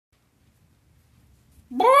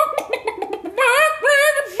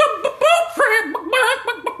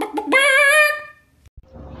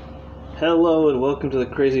Hello and welcome to the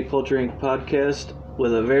Crazy Poultry Inc. podcast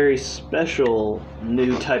with a very special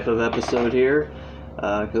new type of episode here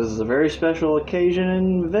because it's a very special occasion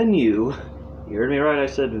and venue. You heard me right, I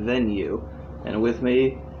said venue. And with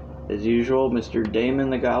me, as usual, Mr.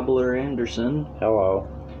 Damon the Gobbler Anderson. Hello.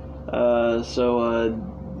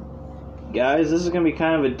 Guys, this is going to be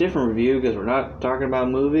kind of a different review because we're not talking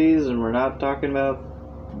about movies and we're not talking about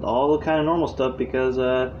all the kind of normal stuff because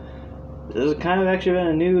this has kind of actually been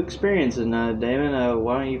a new experience. And Damon,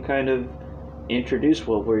 why don't you kind of introduce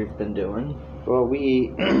what we've been doing? Well,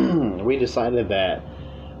 we decided that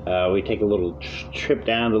we take a little trip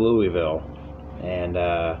down to Louisville and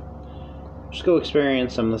just go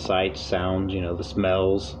experience some of the sights, sounds, the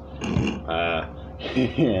smells.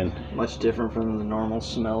 And much different from the normal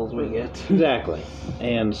smells we get. Exactly.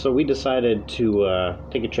 And so we decided to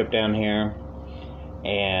take a trip down here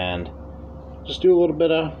and just do a little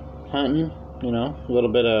bit of hunting, a little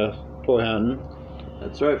bit of toy hunting.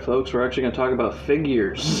 That's right, folks. We're actually going to talk about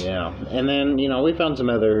figures. Yeah. And then, we found some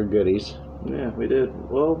other goodies. Yeah, we did.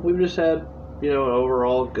 Well, we've just had, an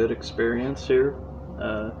overall good experience here.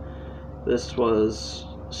 This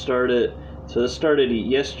started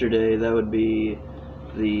yesterday. That would be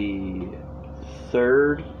the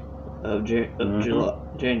 3rd of June.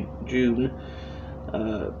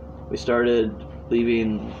 We started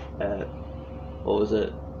leaving at, what was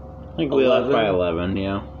it? I think we left by 11,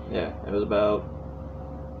 yeah. Yeah, it was about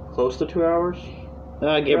close to 2 hours.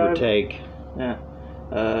 Give or take. Yeah.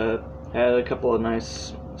 Had a couple of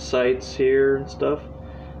nice sights here and stuff.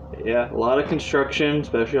 Yeah, a lot of construction,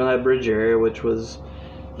 especially on that bridge area, which was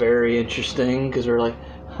very interesting because we're like,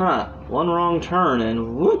 one wrong turn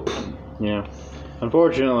and whoop. Yeah.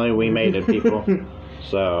 Unfortunately, we made it, people.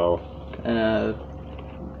 So. And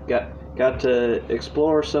got to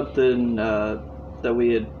explore something that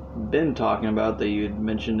we had been talking about that you'd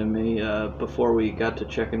mentioned to me before we got to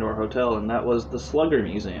check into our hotel, and that was the Slugger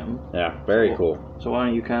Museum. Yeah, very cool. So why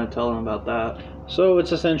don't you kind of tell them about that? So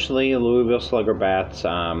it's essentially Louisville Slugger bats.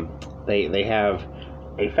 They have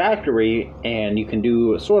a factory, and you can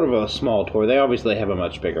do sort of a small tour. They obviously have a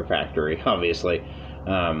much bigger factory, obviously.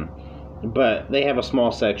 But they have a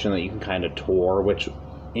small section that you can kind of tour, which,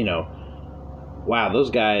 wow,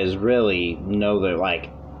 those guys really know that,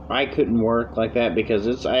 I couldn't work like that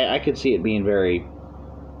because I could see it being very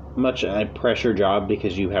much a pressure job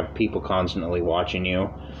because you have people constantly watching you.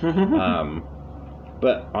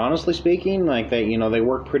 But honestly speaking, they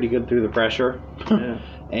work pretty good through the pressure. Yeah.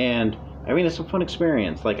 And it's a fun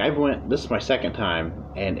experience. This is my second time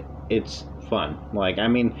and it's fun.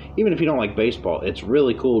 Even if you don't like baseball, it's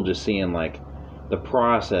really cool just seeing the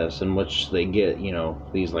process in which they get,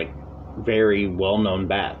 these very well-known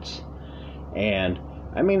bats. And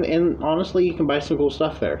and honestly, you can buy some cool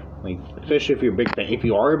stuff there. Especially if you're a big fan. If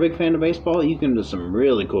you are a big fan of baseball, you can do some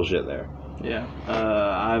really cool shit there. Yeah.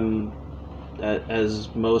 I'm,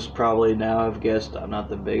 as most probably now have guessed, I'm not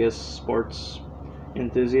the biggest sports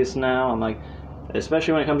enthusiast now.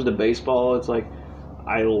 Especially when it comes to baseball, it's I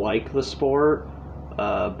like the sport,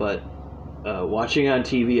 but watching on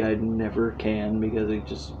TV, I never can because it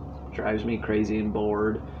just drives me crazy and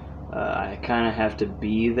bored. I kind of have to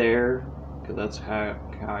be there because that's how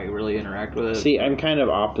I really interact with it. See, I'm kind of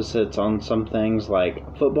opposites on some things. Like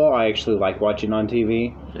football, I actually like watching on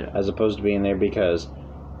TV as opposed to being there because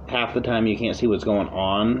half the time you can't see what's going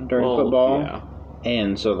on during football. Yeah.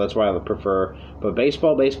 And so that's why I probabler. But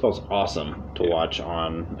baseball's awesome to watch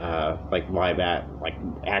on live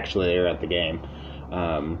actually there at the game.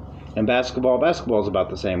 And basketball's about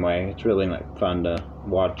the same way. It's really fun to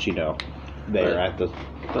watch, there at the.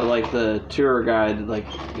 But the tour guide,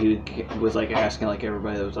 he was asking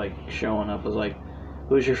everybody that was showing up was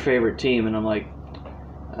who's your favorite team? And I'm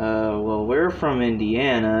well, we're from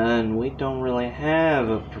Indiana and we don't really have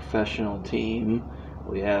a professional team.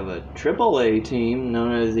 We have a AAA team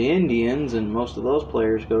known as the Indians, and most of those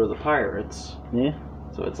players go to the Pirates. Yeah.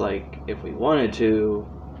 So it's if we wanted to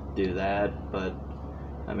do that, but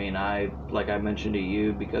I mentioned to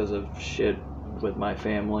you, because of shit with my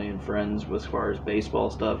family and friends as far as baseball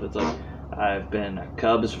stuff, it's I've been a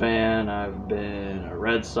Cubs fan, I've been a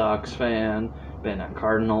Red Sox fan, been a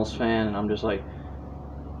Cardinals fan, and I'm just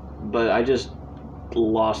but I just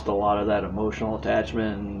lost a lot of that emotional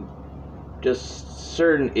attachment and just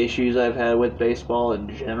certain issues I've had with baseball in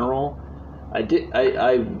general.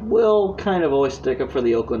 I will kind of always stick up for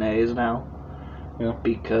the Oakland A's now. Yeah.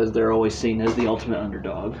 Because they're always seen as the ultimate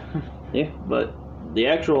underdog. Yeah. But the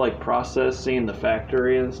actual process, seeing the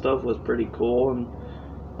factory and stuff was pretty cool, and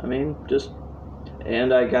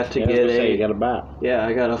and I got to you got a bat. Yeah,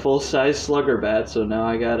 I got a full-size Slugger bat, so now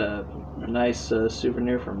I got a nice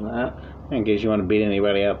souvenir from that. In case you want to beat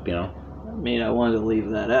anybody up, you know. I mean, I wanted to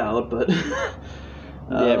leave that out, but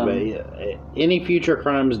any future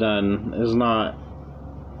crimes done is not.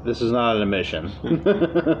 This is not an admission.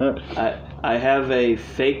 I have a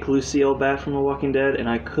fake Lucille bat from The Walking Dead, and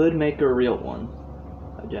I could make a real one.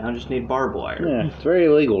 I just need barbed wire. Yeah, it's very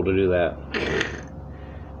illegal to do that.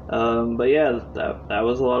 But yeah, that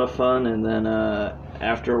was a lot of fun, and then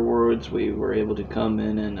afterwards we were able to come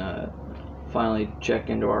in and finally check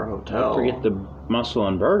into our hotel. Don't forget the Muscle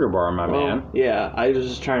and Burger Bar, my man. Yeah, I was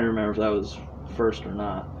just trying to remember if that was first or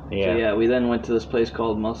not. Yeah. So yeah, we then went to this place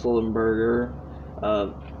called Muscle and Burger.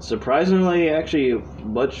 Surprisingly, actually,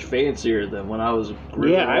 much fancier than when I was.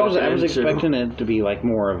 Really I was into. expecting it to be like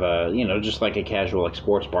more of a, you know, just like a casual like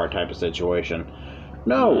sports bar type of situation.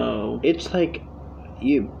 No, it's like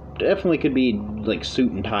you definitely could be like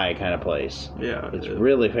suit and tie kind of place. Yeah, it's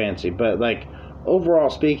really fancy, but like overall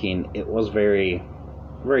speaking, it was very,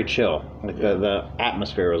 very chill. Like the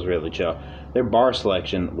atmosphere was really chill. Their bar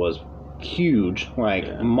selection was huge,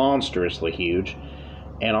 like monstrously huge.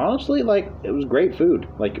 And honestly, like, it was great food.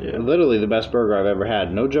 Like, literally the best burger I've ever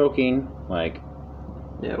had. No joking. Like,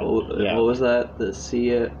 what was that? The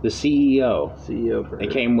CEO burger.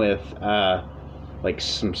 It came with, like,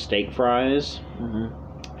 some steak fries.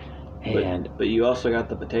 Mm-hmm. And but you also got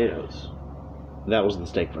the potatoes. That was the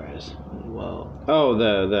steak fries. Wow. Oh,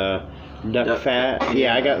 the duck fat.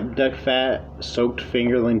 Yeah, I got duck fat, soaked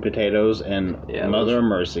fingerling potatoes, and Mother of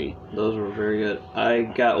Mercy. Those were very good. I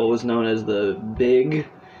got what was known as the Big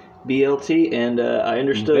BLT, and I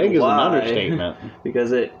understood Big why. Is an understatement. Because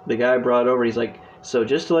the guy brought it over, he's like, so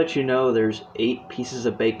just to let you know, there's 8 pieces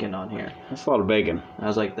of bacon on here. That's a lot of bacon. I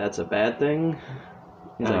was like, that's a bad thing?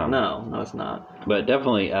 He's like, no, it's not. But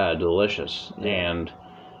definitely delicious, and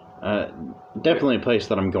definitely a place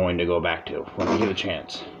that I'm going to go back to when I get a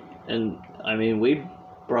chance. And, I mean, we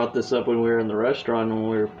brought this up when we were in the restaurant, when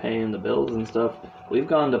we were paying the bills and stuff. We've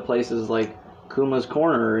gone to places like Kuma's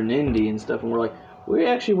Corner and Indy and stuff, and we're like, we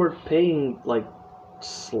actually were paying, like,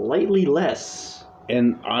 slightly less.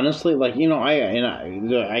 And honestly, like, you know,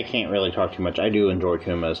 I can't really talk too much. I do enjoy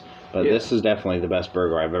Kuma's, but this is definitely the best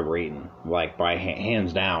burger I've ever eaten. Like, by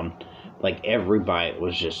hands down. Like, every bite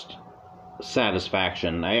was just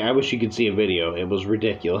satisfaction. I wish you could see a video. It was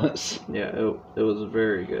ridiculous. Yeah, it was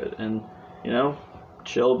very good. And, you know,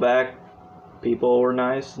 chill back. People were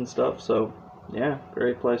nice and stuff. So, yeah,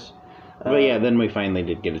 great place. But yeah, then we finally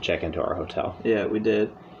did get a check into our hotel. Yeah, we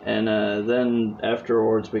did. And then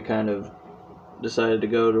afterwards, we kind of decided to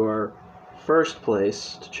go to our first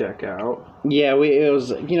place to check out. Yeah, it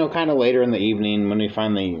was, you know, kind of later in the evening when we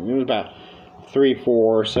finally, it was about 3,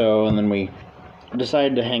 4 or so, and then we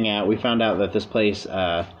decided to hang out. We found out that this place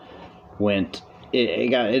it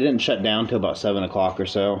didn't shut down till about 7 o'clock or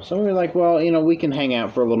so. So we were like, well, you know, we can hang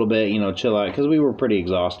out for a little bit, you know, chill out, because we were pretty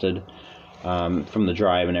exhausted from the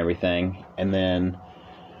drive and everything. And then,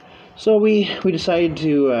 so we decided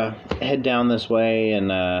to head down this way and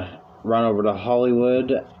run over to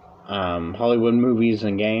Hollywood Movies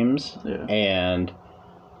and Games. Yeah. And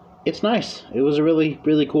it's nice. It was a really,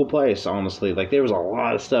 really cool place, honestly. Like, there was a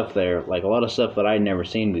lot of stuff there. Like, a lot of stuff that I'd never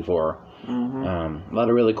seen before. Mm-hmm. A lot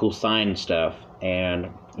of really cool sign stuff. And,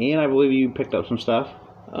 Ian, I believe you picked up some stuff.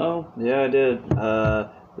 Oh, yeah, I did.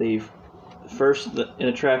 The first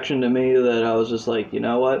attraction to me that I was just like, you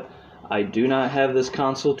know what? I do not have this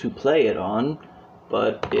console to play it on,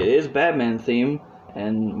 but it is Batman theme,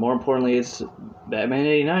 and more importantly, it's Batman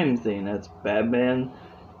 89 theme. That's Batman,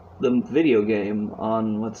 the video game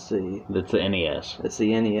on, let's see. That's the NES. It's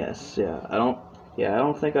the NES, yeah. I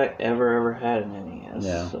don't think I ever had an NES.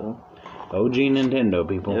 Yeah. So. OG Nintendo,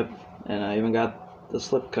 people. Yep. And I even got the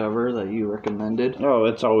slipcover that you recommended. Oh,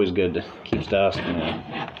 it's always good to keep dust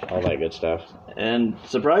and all that good stuff. And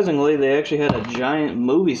surprisingly, they actually had a giant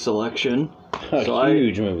movie selection.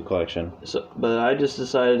 Huge movie collection. But I just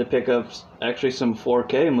decided to pick up actually some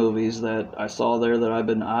 4K movies that I saw there that I've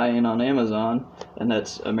been eyeing on Amazon, and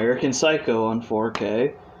that's American Psycho on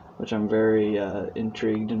 4K, which I'm very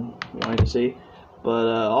intrigued and wanting to see. But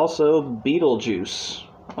also Beetlejuice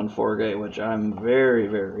on 4K, which I'm very,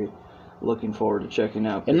 very looking forward to checking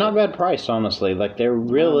out. And not bad price, honestly. Like, they're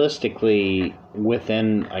realistically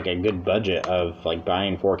within, like, a good budget of, like,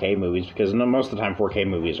 buying 4K movies, because most of the time 4K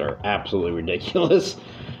movies are absolutely ridiculous.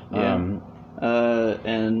 Yeah.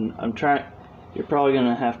 And I'm trying... You're probably going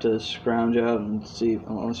to have to scrounge out and see,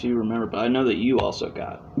 unless you remember, but I know that you also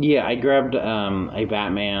got. Yeah, I grabbed a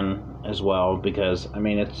Batman as well, because, I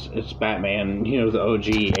mean, it's Batman, you know, the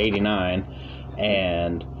OG 89,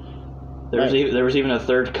 and... There was even a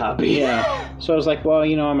third copy. Yeah. So I was like, well,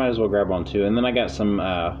 you know, I might as well grab one too. And then I got some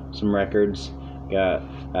records. Got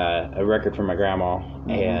a record from my grandma,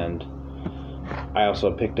 and I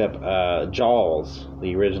also picked up Jaws,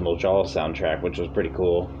 the original Jaws soundtrack, which was pretty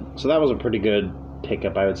cool. So that was a pretty good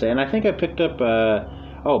take-up, I would say. And I think I picked up,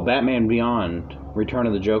 Batman Beyond, Return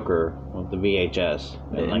of the Joker, with the VHS.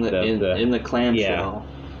 In the clamshell.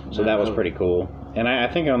 Yeah. So that was pretty cool. And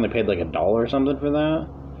I think I only paid like $1 or something for that.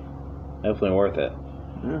 Definitely worth it.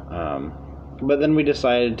 Yeah. But then we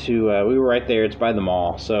decided to, we were right there, it's by the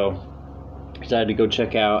mall, so decided to go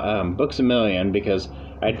check out Books A Million, because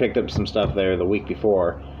I'd picked up some stuff there the week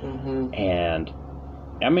before. Mm-hmm. And,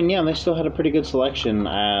 I mean, yeah, they still had a pretty good selection.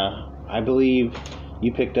 I believe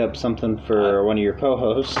you picked up something for one of your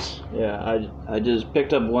co-hosts. Yeah, I just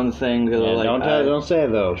picked up one thing. Cause don't say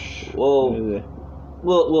it, though. Well,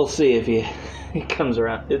 we'll see if he comes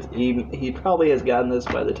around. He probably has gotten this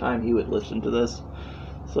by the time he would listen to this.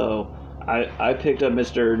 So I picked up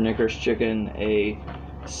Mr. Knicker's Chicken, a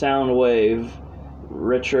Soundwave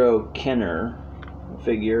retro Kenner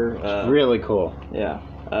figure. Really cool. Yeah.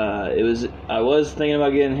 I was thinking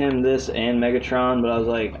about getting him this and Megatron, but I was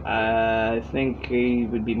like, I think he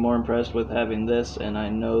would be more impressed with having this, and I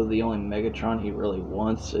know the only Megatron he really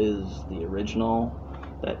wants is the original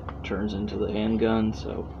that turns into the handgun.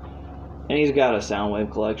 So, and he's got a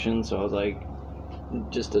Soundwave collection, so I was like,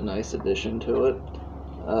 just a nice addition to it.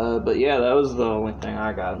 But yeah, that was the only thing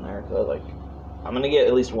I got in there. So I was like, I'm gonna get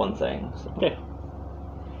at least one thing. So. Yeah.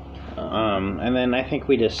 And then I think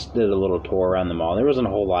we just did a little tour around the mall. There wasn't a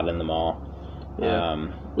whole lot in the mall. Yeah.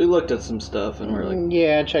 We looked at some stuff and we're like...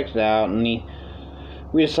 Yeah, checked it out. And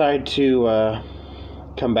we decided to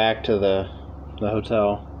come back to the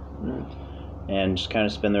hotel and just kind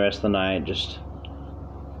of spend the rest of the night just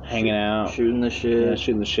hanging out. Shooting the shit. Yeah,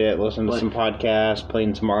 shooting the shit, listening to some podcasts,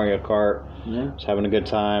 playing some Mario Kart. Yeah. Just having a good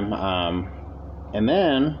time. And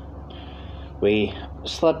then we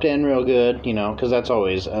slept in real good, because that's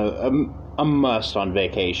always a must on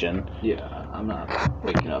vacation. Yeah, I'm not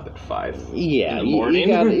waking up at 5 in the morning.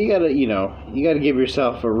 You gotta give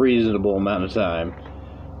yourself a reasonable amount of time.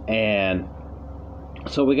 And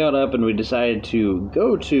so we got up and we decided to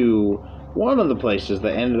go to one of the places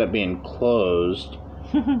that ended up being closed,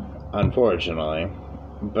 unfortunately.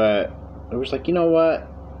 But it was like, you know what?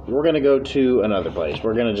 We're gonna go to another place.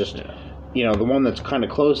 We're gonna just... the one that's kind of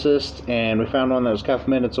closest, and we found one that was a couple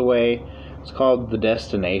minutes away. It's called The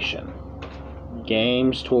Destination.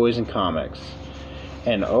 Games, toys, and comics.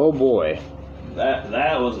 And oh boy.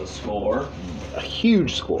 That was a score. A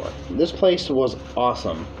huge score. This place was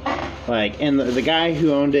awesome. And the guy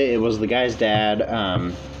who owned it was the guy's dad.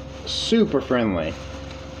 Super friendly.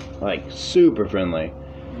 Super friendly.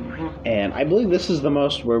 Mm-hmm. And I believe this is the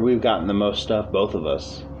most where we've gotten the most stuff, both of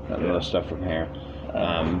us. Got the most stuff from here.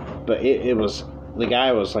 But it was, the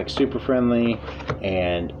guy was super friendly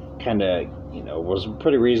and kind of, was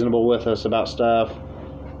pretty reasonable with us about stuff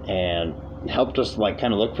and helped us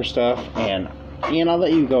kind of look for stuff. And Ian, I'll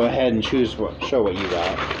let you go ahead and show what you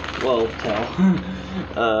got. Well,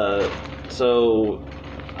 tell. So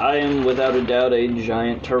I am without a doubt a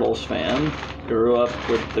giant Turtles fan. Grew up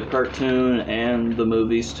with the cartoon and the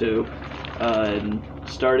movies too. And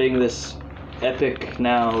starting this epic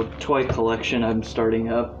now toy collection I'm starting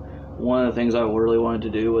up, one of the things I really wanted to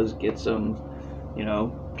do was get some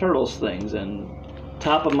Turtles things, and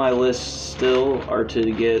top of my list still are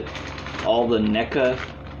to get all the NECA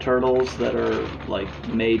Turtles that are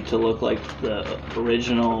made to look like the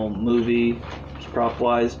original movie prop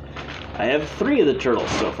wise. I have 3 of the Turtles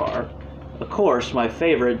so far. Of course, my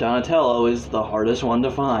favorite, Donatello, is the hardest one to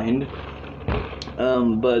find,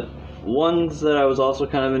 but ones that I was also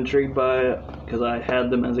kind of intrigued by, because I had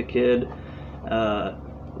them as a kid,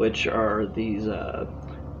 which are these,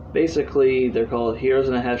 basically they're called Heroes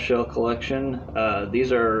in a Half Shell Collection.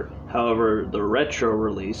 These are, however, the retro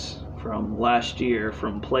release from last year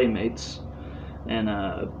from Playmates. And,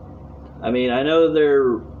 I mean, I know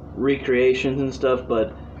they're recreations and stuff,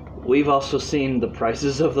 but we've also seen the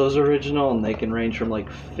prices of those original, and they can range from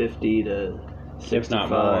 $50 to $65. If not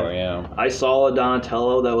more, yeah. I saw a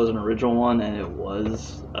Donatello that was an original one, and it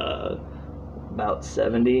was about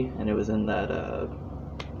 $70, and it was in that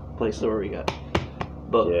place where we got.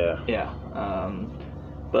 But yeah.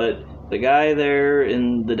 But the guy there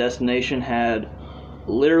in the Destination had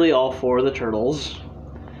literally all 4 of the Turtles.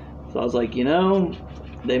 So I was like,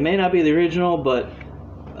 they may not be the original, but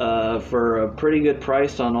for a pretty good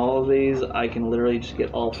price on all of these, I can literally just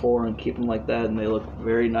get all 4 and keep them like that, and they look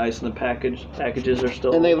very nice. And the packages are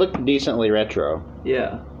still... And they look decently retro.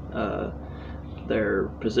 Yeah. They're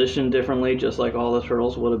positioned differently, just like all the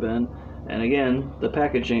Turtles would have been. And again, the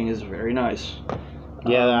packaging is very nice.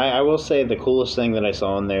 Yeah, I will say the coolest thing that I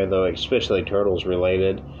saw in there, though, especially Turtles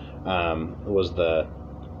related, was the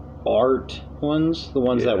art ones, the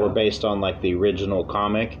ones that were based on like the original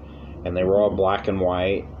comic, and they were all black and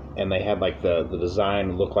white, and they had like the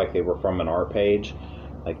design looked like they were from an art page.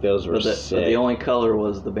 Like those were sick. But the only color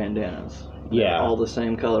was the bandanas. Yeah, all the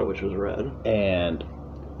same color, which was red, and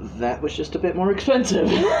that was just a bit more expensive.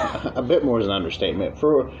 A bit more is an understatement.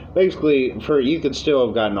 For you could still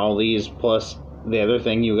have gotten all these plus the other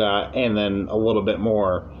thing you got, and then a little bit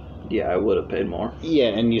more. Yeah, I would have paid more. Yeah,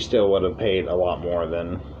 and you still would have paid a lot more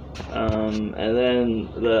than. And then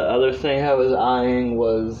the other thing I was eyeing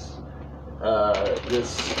was this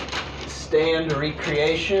stand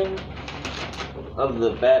recreation of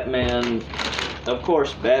the Batman, of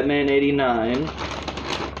course, Batman '89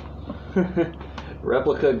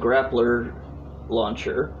 replica grappler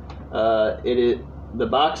launcher. The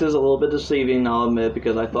box is a little bit deceiving, I'll admit,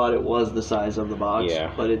 because I thought it was the size of the box,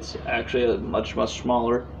 but it's actually a much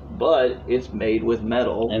smaller. But it's made with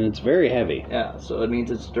metal, and it's very heavy. Yeah, so it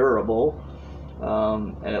means it's durable,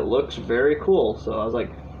 and it looks very cool. So I was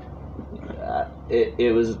like,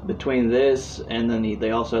 it was between this and then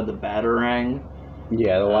they also had the Batarang.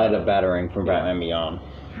 Yeah, the light up Batarang from Batman Beyond.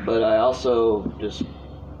 But I also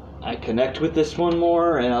I connect with this one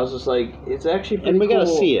more, and I was just like, it's actually pretty cool. And we got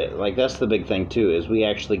to see it. Like, that's the big thing, too, is we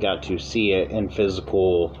actually got to see it in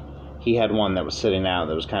physical. He had one that was sitting out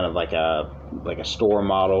that was kind of like a store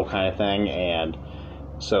model kind of thing, and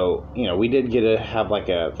so, you know, we did get to have like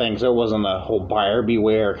a thing, so it wasn't a whole buyer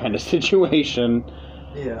beware kind of situation.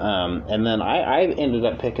 Yeah. And then I ended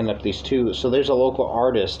up picking up these two. So there's a local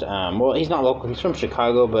artist. Well, he's not local. He's from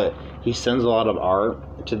Chicago, but he sends a lot of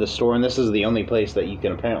art to the store, and this is the only place that you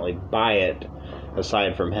can apparently buy it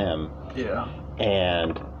aside from him. Yeah.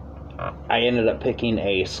 And I ended up picking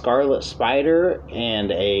a Scarlet Spider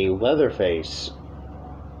and a Leatherface.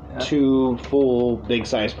 Yeah. 2 full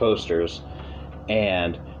big-size posters.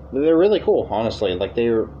 And they're really cool, honestly. Like,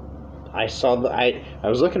 I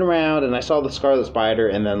was looking around and I saw the Scarlet Spider,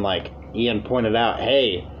 and then like Ian pointed out,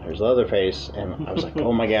 hey, there's Leatherface, and I was like,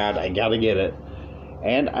 oh my god, I gotta get it.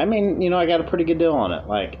 And I mean, you know, I got a pretty good deal on it.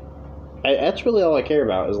 Like, that's really all I care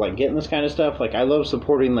about is like getting this kind of stuff. Like, I love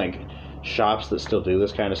supporting like shops that still do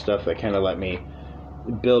this kind of stuff that kind of let me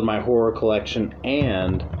build my horror collection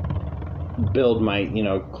and build my, you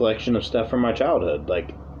know, collection of stuff from my childhood.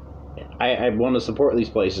 Like, I want to support these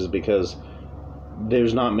places because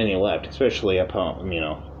there's not many left, especially up home,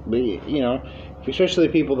 especially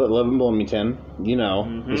people that live in Bloomington,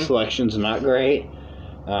 the selection's not great.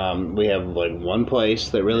 We have like one place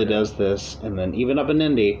that really does this, and then even up in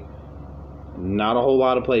Indy, not a whole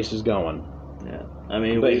lot of places going. Yeah, I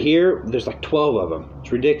mean, but here there's like 12 of them.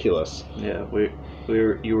 It's ridiculous. Yeah,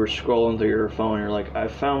 you were scrolling through your phone, and you're like, I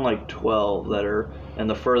found like 12 that are, and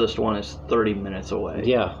the furthest one is 30 minutes away.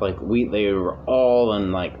 Yeah, like they were all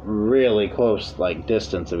in like really close like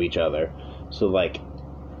distance of each other. So like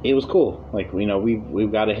it was cool. Like,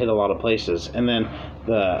 we've got to hit a lot of places. And then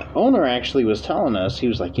the owner actually was telling us, he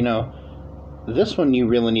was like, this one you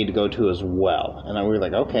really need to go to as well. And we were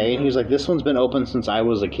like, okay. And he was like, this one's been open since I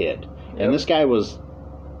was a kid. Yep. And this guy was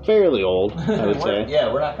fairly old, I would say.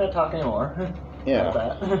 Yeah, we're not going to talk anymore.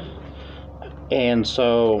 Yeah. And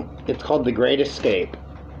so it's called The Great Escape.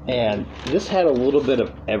 And this had a little bit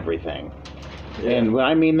of everything. Yeah. And when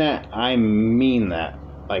I mean that, I mean that.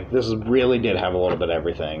 Like, this really did have a little bit of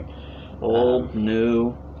everything. Old,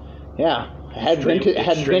 new. Yeah. Had vintage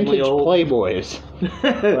old. Playboys.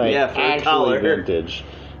 Like, yeah, for actually vintage.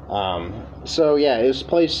 So yeah, this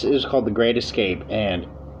place is called The Great Escape, and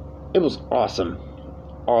it was awesome.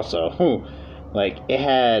 Also, like, it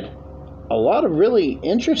had a lot of really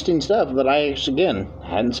interesting stuff that I again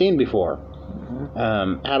hadn't seen before.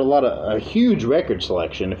 Had a huge record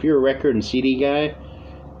selection. If you're a record and CD guy,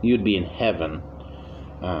 you'd be in heaven.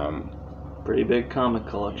 Pretty big comic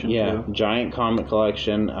collection. Yeah, too. Giant comic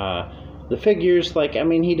collection. The figures,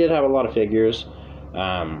 he did have a lot of figures,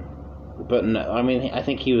 but no, I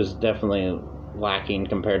think he was definitely lacking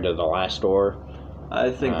compared to the last store. I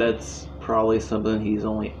think that's probably something he's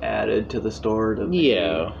only added to the store to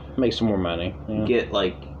make some more money. Yeah. Get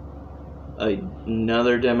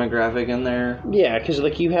another demographic in there. Yeah, because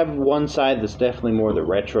you have one side that's definitely more the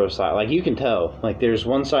retro side. Like, you can tell. Like, there's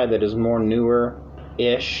one side that is more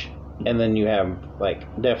newer-ish, and then you have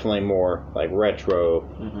definitely more retro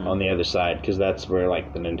on the other side, because that's where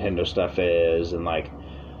the Nintendo stuff is, and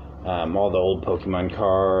all the old Pokemon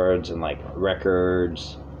cards and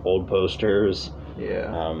records, old posters,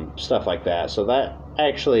 stuff like that. So that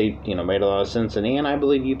actually made a lot of sense. And Ian, I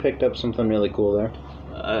believe you picked up something really cool there.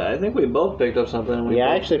 I think we both picked up something.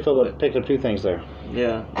 I actually picked up 2 things there.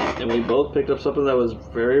 Yeah, and we both picked up something that was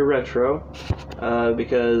very retro,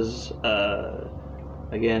 because,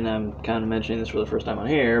 again, I'm kind of mentioning this for the first time on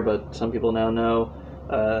here, but some people now know,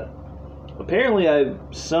 apparently I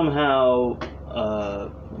somehow,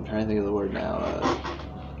 I'm trying to think of the word now,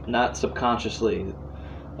 not subconsciously,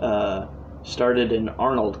 started an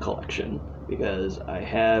Arnold collection, because I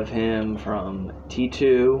have him from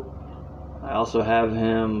T2, I also have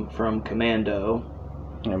him from Commando.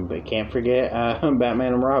 And we can't forget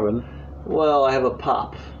Batman and Robin. Well, I have a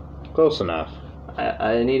Pop. Close enough.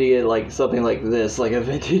 I need to get like something like this, like a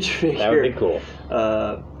vintage figure. That would be cool.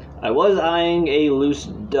 I was eyeing a loose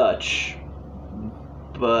Dutch,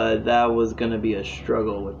 but that was going to be a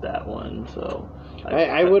struggle with that one. So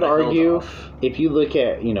I would argue, if you look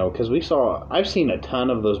at, because I've seen a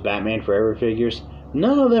ton of those Batman Forever figures.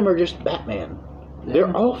 None of them are just Batman. Yeah.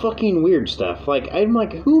 They're all fucking weird stuff. Like, I'm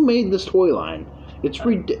like, who made this toy line? It's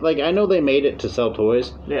like, I know they made it to sell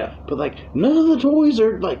toys. Yeah. But like, none of the toys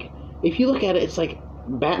are like, if you look at it, it's like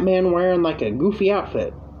Batman wearing like a goofy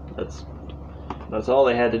outfit. That's all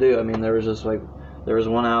they had to do. I mean, there was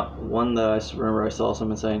one that I remember I saw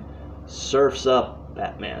someone saying, "Surfs Up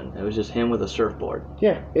Batman." It was just him with a surfboard.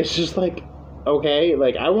 Yeah, it's just like, okay,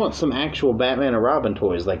 like I want some actual Batman and Robin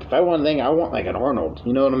toys. Like if I want a thing, I want like an Arnold.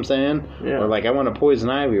 You know what I'm saying? Yeah. Or like I want a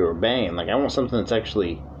Poison Ivy or a Bane. Like I want something that's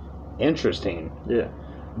actually interesting. Yeah.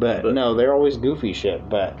 But no, they're always goofy shit.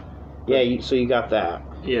 But yeah, so you got that.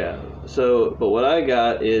 Yeah. So, but what I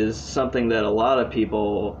got is something that a lot of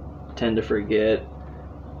people tend to forget.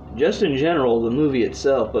 Just in general, the movie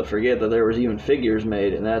itself, but forget that there was even figures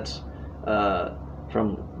made, and that's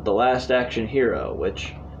from The Last Action Hero,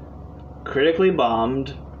 which critically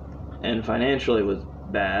bombed and financially was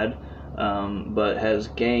bad, but has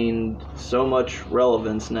gained so much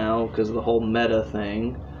relevance now because of the whole meta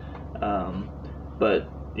thing. But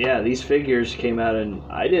yeah, these figures came out and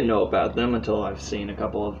I didn't know about them until I've seen a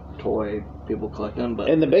couple of toy people collect them.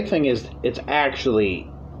 And the big thing is it's actually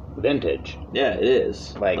vintage. Yeah, it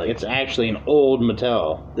is. Like it's actually an old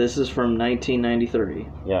Mattel. This is from 1993.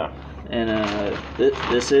 Yeah. And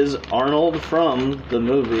this is Arnold from the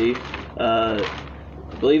movie.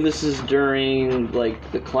 I believe this is during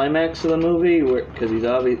like the climax of the movie, because he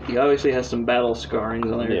obviously has some battle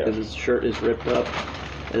scarrings on there because his shirt is ripped up.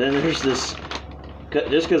 And then there's this,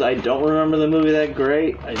 just because I don't remember the movie that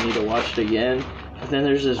great, I need to watch it again. But then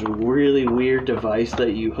there's this really weird device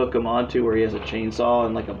that you hook him onto where he has a chainsaw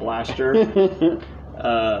and like a blaster.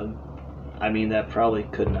 I mean, that probably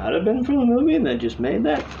could not have been from the movie, and they just made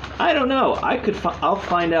that. I don't know. I'll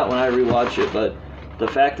find out when I rewatch it. But the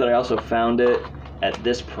fact that I also found it at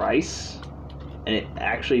this price, and it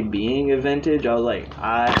actually being a vintage, I was like,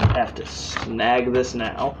 I have to snag this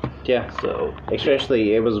now. Yeah. So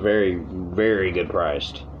especially, it was very, very good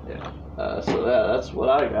priced. Yeah. So that's what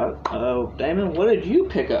I got. Damon, what did you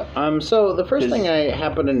pick up? So the first thing I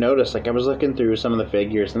happened to notice, like I was looking through some of the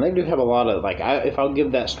figures, and they do have a lot of, like, if I'll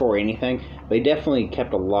give that store anything, they definitely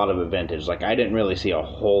kept a lot of it vintage. Like I didn't really see a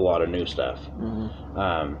whole lot of new stuff.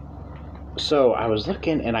 Mm-hmm. So I was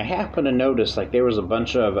looking, and I happened to notice, like, there was a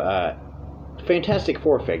bunch of Fantastic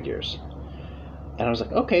Four figures, and I was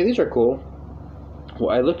like, okay, these are cool.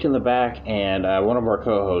 Well, I looked in the back, and one of our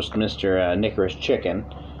co-hosts, Mr. Nickerish Chicken,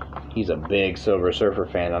 he's a big Silver Surfer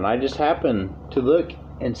fan, and I just happened to look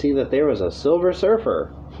and see that there was a Silver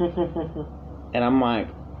Surfer. And I'm like,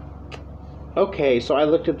 okay, so I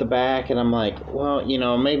looked at the back, and I'm like, well,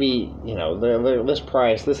 maybe, this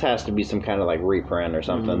price, this has to be some kind of, like, reprint or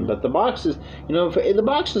something. Mm-hmm. But the box is, the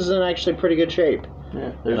box is in actually pretty good shape.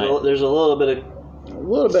 Yeah, there's a little bit of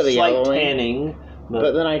slight yellowing, tanning.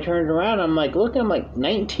 But then I turned around, I'm like, look, I'm like,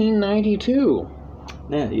 1992.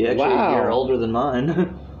 Yeah, you're older than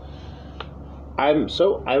mine. I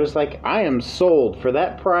was like, I am sold for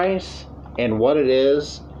that price and what it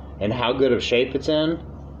is and how good of shape it's in.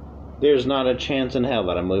 There's not a chance in hell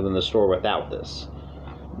that I'm leaving the store without this.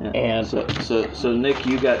 Yeah. And so Nick,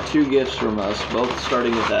 you got two gifts from us, both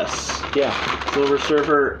starting with S. Yeah. Silver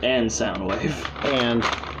Surfer and Soundwave. And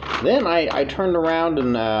then I turned around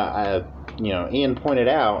and Ian pointed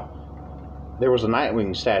out there was a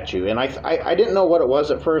Nightwing statue, and I didn't know what it was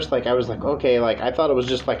at first. Like I was like, okay, like I thought it was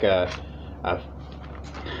just like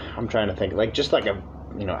I'm trying to think, like just like a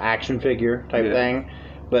action figure type thing.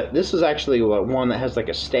 But this is actually one that has like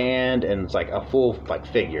a stand and it's like a full like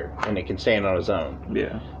figure, and it can stand on its own.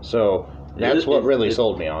 Yeah. So that's what really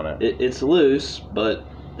sold me on it. It's loose, but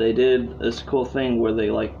they did this cool thing where they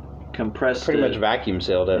like compressed pretty much vacuum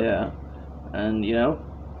sealed it. Yeah. And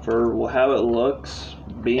for how it looks,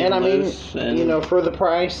 being loose, and for the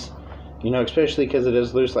price, You know, especially because it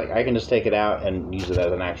is loose. Like, I can just take it out and use it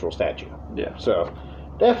as an actual statue. Yeah. So,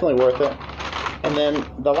 definitely worth it. And then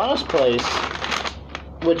the last place,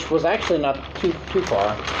 which was actually not too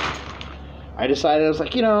far, I decided, I was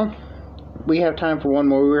like, you know, we have time for one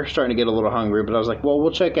more. We were starting to get a little hungry, but I was like, well,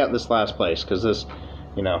 we'll check out this last place, because this,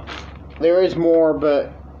 you know, there is more,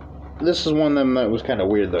 but this is one of them that was kind of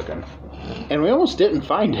weird looking. And we almost didn't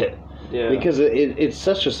find it. Yeah. Because it's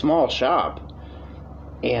such a small shop.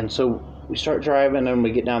 And so we start driving, and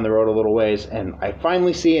we get down the road a little ways, and I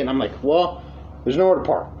finally see it, and I'm like, well, there's nowhere to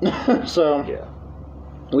park. So Yeah.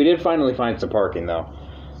 we did finally find some parking, though.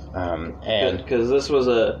 And because this was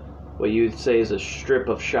what you'd say is a strip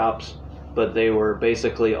of shops, but they were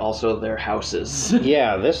basically also their houses.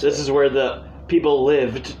 yeah, This is where the people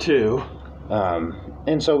lived too.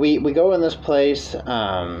 And so we go in this place,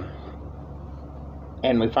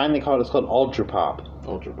 and we finally it's called Ultra Pop.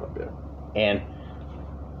 Ultra Pop, yeah. And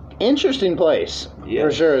interesting place, Yeah.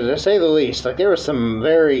 for sure, to say the least. Like, there was some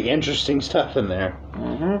very interesting stuff in there.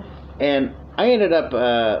 Mm-hmm. And I ended up,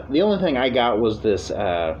 the only thing I got was this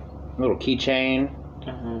little keychain.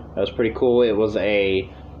 Mm-hmm. That was pretty cool. It was a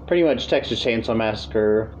pretty much Texas Chainsaw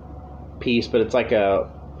Massacre piece, but it's like a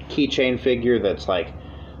keychain figure that's like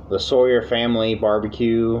the Sawyer family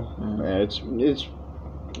barbecue. It's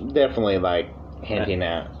definitely like hinting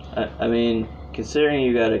at. I mean, considering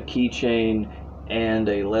you got a keychain and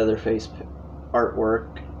a Leatherface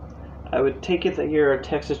artwork, I would take it that you're a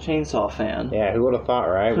Texas Chainsaw fan. Yeah, who would have thought,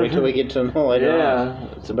 right? Wait till we get to know later on.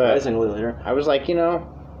 Yeah, surprisingly later. I was like, you know,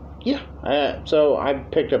 yeah. So I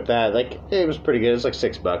picked up that. Like, it was pretty good. It's like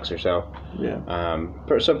 $6 or so.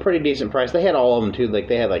 Yeah. So pretty decent price. They had all of them too. Like,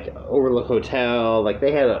 they had like Overlook Hotel. Like,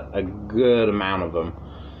 they had a good amount of them.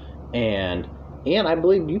 And I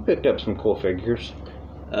believe you picked up some cool figures.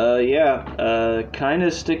 Yeah. Kind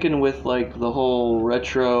of sticking with like the whole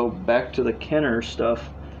retro back to the Kenner stuff.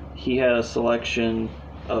 He had a selection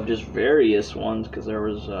of just various ones because there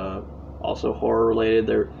was also horror related.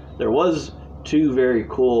 There was 2 very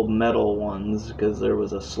cool metal ones because there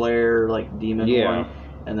was a Slayer like demon one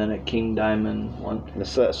and then a King Diamond one. The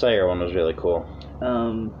Slayer one was really cool.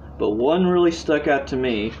 But one really stuck out to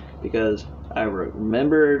me because I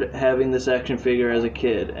remembered having this action figure as a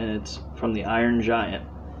kid, and it's from the Iron Giant,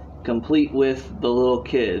 complete with the little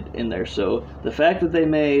kid in there. So the fact that they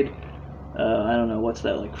made I don't know, what's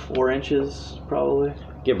that, like 4 inches probably?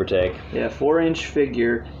 Give or take. Yeah, 4-inch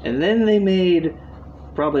figure. And then they made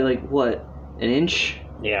probably like, what, an inch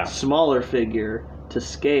Yeah. smaller figure to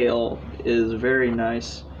scale is very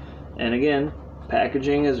nice. And again,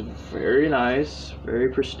 packaging is very nice, very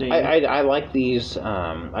pristine. I like these.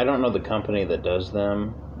 I don't know the company that does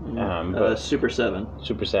them. But Super 7.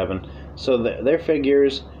 Super 7. So their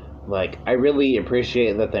figures, like, I really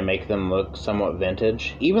appreciate that they make them look somewhat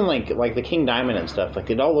vintage. Even like the King Diamond and stuff,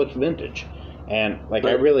 like, it all looks vintage. And like,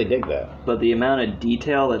 I really dig that. But the amount of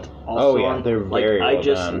detail that's also on, they're very like, I well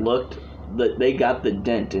just done. looked, they got the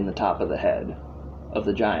dent in the top of the head of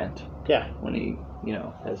the giant. Yeah. When he,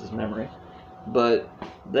 has his memory. But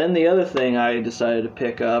then the other thing I decided to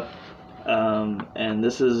pick up, and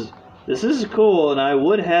this is cool, and I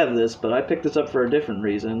would have this, but I picked this up for a different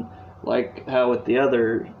reason. Like how with the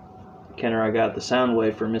other Kenner I got the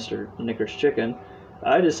Soundwave for Mr. Knicker's Chicken,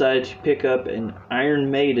 I decided to pick up an Iron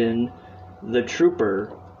Maiden, the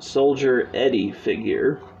Trooper Soldier Eddie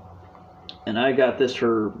figure. And I got this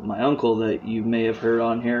for my uncle that you may have heard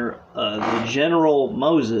on here, the General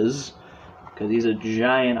Moses, because he's a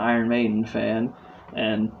giant Iron Maiden fan.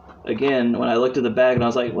 And again, when I looked at the bag and I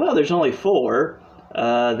was like, well, there's only 4,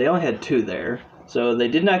 they only had 2 there. So they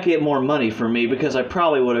did not get more money from me because I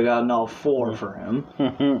probably would have gotten all 4 for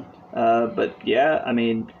him. But yeah, I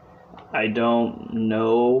mean, I don't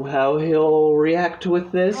know how he'll react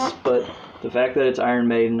with this, but the fact that it's Iron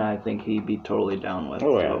Maiden, I think he'd be totally down with.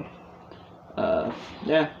 Oh, yeah. So,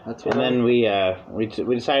 yeah, that's what. And then we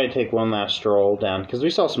decided to take one last stroll down because we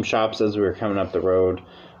saw some shops as we were coming up the road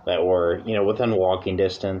that were within walking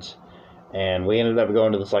distance, and we ended up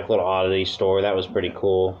going to this like little oddity store that was pretty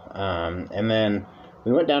cool. And then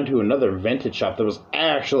we went down to another vintage shop that was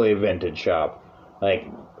actually a vintage shop, like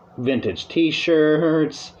vintage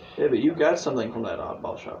T-shirts. Yeah, but you got something from that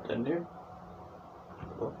oddball shop, didn't you?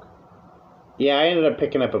 Book. Yeah, I ended up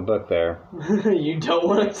picking up a book there. You don't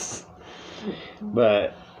want to.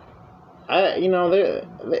 But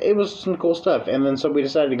it was some cool stuff, and then so we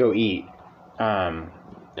decided to go eat.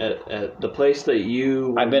 At the place that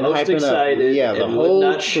you I've been were most hyping excited up, the and whole would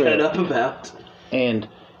not trip. shut up about. And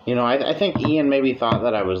I think Ian maybe thought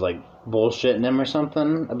that I was like bullshitting him or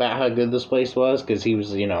something about how good this place was, because he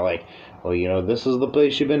was like, well, this is the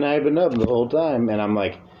place you've been hyping up the whole time, and I'm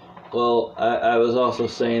like, Well, I was also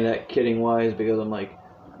saying that kidding wise because I'm like,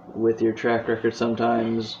 with your track record,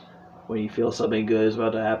 sometimes when you feel something good is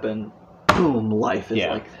about to happen, boom, life is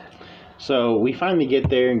like that. So we finally get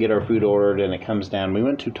there and get our food ordered, and it comes down. We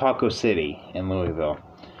went to Taco City in Louisville.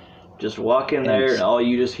 Just walk in there, and all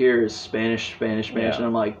you just hear is Spanish, Spanish, Spanish, and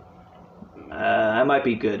I'm like, I might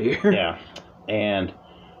be good here. Yeah, and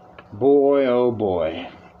boy, oh boy,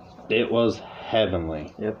 it was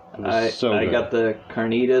heavenly. Yep. It was so good. I got the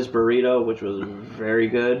carnitas burrito, which was very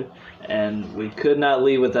good, and we could not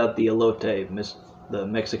leave without the elote, the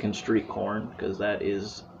Mexican street corn, because that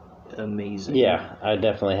is amazing. Yeah, I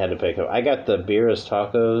definitely had to pick up. I got the Birras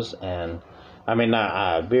tacos, and I mean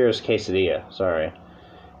not Birras quesadilla. Sorry,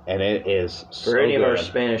 and it is so for any good. of our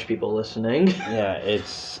Spanish people listening. Yeah,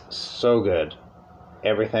 it's so good.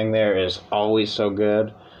 Everything there is always so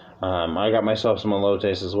good. I got myself some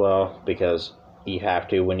elotes as well because you have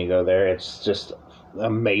to when you go there. It's just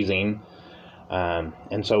amazing.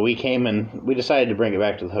 And so we came and we decided to bring it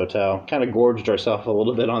back to the hotel. Kind of gorged ourselves a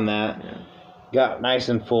little bit on that. Yeah. Got nice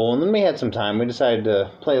and full, and then we had some time. We decided to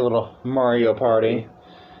play a little Mario Party.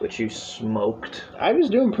 Which you smoked. I was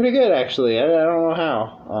doing pretty good, actually. I don't know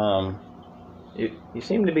how. You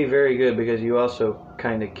seem to be very good because you also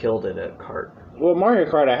kind of killed it at Kart. Well, Mario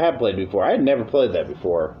Kart I had played before. I had never played that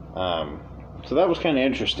before. So that was kind of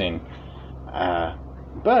interesting.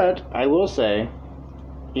 But I will say,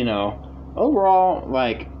 overall,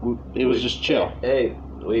 like, it was just chill. Hey,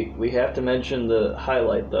 we have to mention the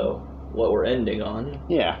highlight, though, what we're ending on.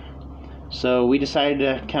 Yeah. So we decided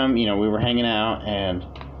to come, we were hanging out, and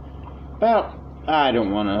about, I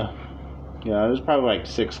don't want to, it was probably like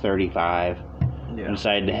 6:35. Yeah. We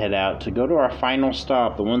decided to head out to go to our final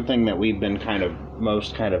stop, the one thing that we've been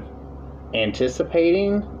most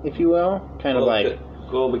anticipating, if you will.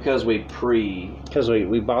 Because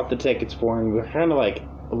we bought the tickets for him. We were kind of like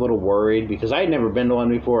a little worried because I'd never been to one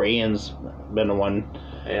before. Ian's been to one.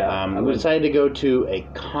 Yeah. We decided to go to a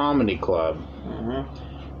comedy club.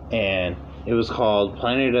 Mm-hmm. And it was called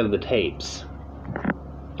Planet of the Tapes.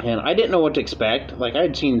 And I didn't know what to expect. Like,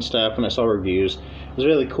 I'd seen stuff and I saw reviews. It was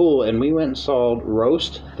really cool. And we went and saw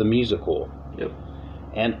Roast the Musical. Yep.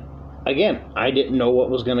 And, again, I didn't know what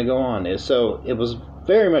was going to go on. So it was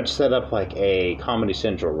very much set up like a Comedy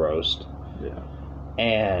Central roast. Yeah.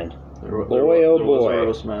 And, there boy, was a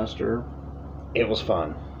roast master. It was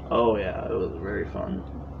fun. Oh, yeah. It was very fun.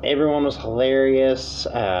 Everyone was hilarious.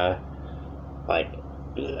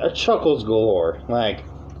 Chuckles galore. Like,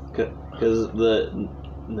 because the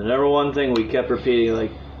number one thing we kept repeating,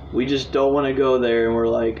 like, we just don't want to go there, and we're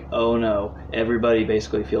like, oh no, everybody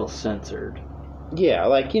basically feels censored. Yeah,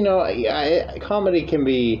 like, comedy can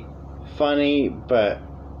be funny, but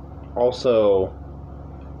also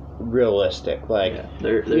realistic. Like, yeah,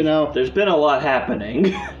 there's been a lot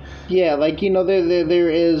happening. Yeah, like, there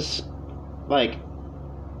is, like,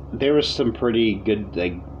 there was some pretty good,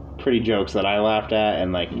 like, pretty jokes that I laughed at,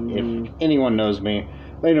 and like, if anyone knows me,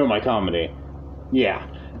 they know my comedy. Yeah,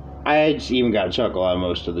 I just even got a chuckle out of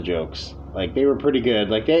most of the jokes. Like, they were pretty good.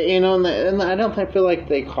 Like, they, and I don't feel like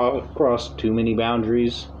they crossed too many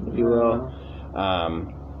boundaries, if you will.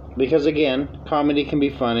 Because again, comedy can be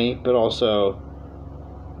funny, but also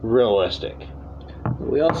realistic.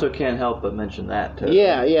 We also can't help but mention that too.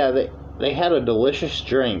 Yeah, they had a delicious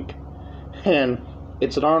drink, and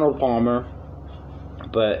it's an Arnold Palmer.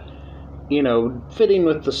 But, fitting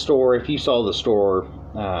with the store, if you saw the store,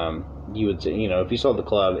 you would say, if you saw the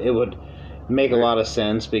club, it would make a lot of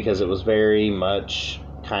sense because it was very much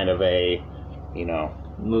kind of a,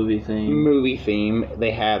 movie theme.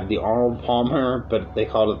 They had the Arnold Palmer, but they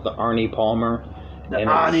called it the Arnie Palmer. The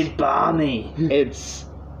Arnie Palmy. It's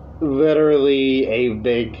literally a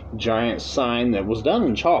big, giant sign that was done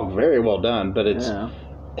in chalk, very well done, but it's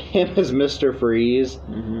him as Mr. Freeze,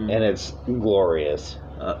 and it's glorious.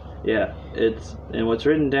 And what's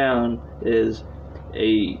written down is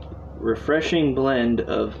a refreshing blend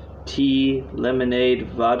of tea, lemonade,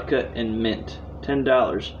 vodka, and mint.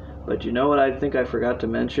 $10. But you know what I think I forgot to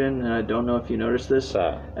mention, and I don't know if you noticed this?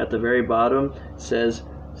 At the very bottom, it says,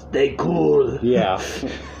 "Stay cool." Yeah.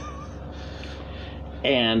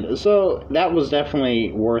 And so that was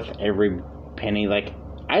definitely worth every penny. Like,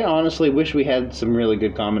 I honestly wish we had some really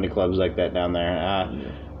good comedy clubs like that down there.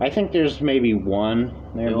 I think there's maybe one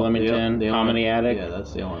there in Bloomington, Comedy Attic. Yeah,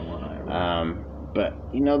 that's the only one I remember. But,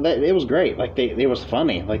 it was great. Like, it was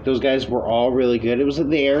funny. Like, those guys were all really good.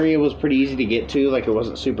 The area was pretty easy to get to. Like, it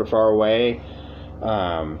wasn't super far away.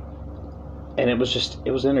 And it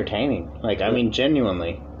was entertaining. Like, I mean,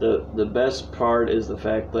 genuinely. The best part is the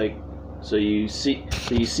fact, like, so you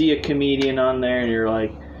see a comedian on there and you're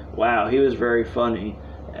like, wow, he was very funny.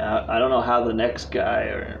 I don't know how the next guy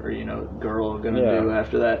or girl are gonna do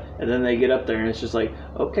after that. And then they get up there and it's just like,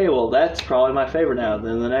 okay, well that's probably my favorite now.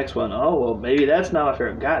 Then the next one, oh well, maybe that's not my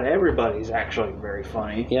favorite. God, everybody's actually very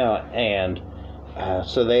funny. Yeah, and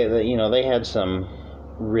so they had some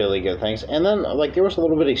really good things, and then like there was a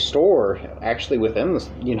little bitty store actually within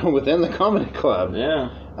within the comedy club. Yeah,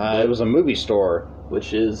 it was a movie store,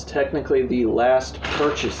 which is technically the last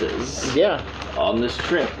purchases. On this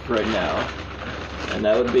trip right now. And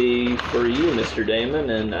that would be for you, Mr. Damon.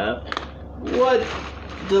 And what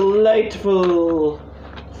delightful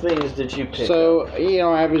things did you pick So, up? I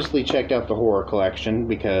obviously checked out the horror collection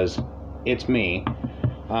because it's me.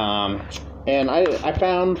 And I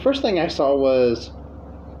found, first thing I saw was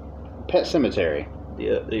Pet Sematary.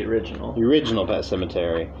 The original. The original Pet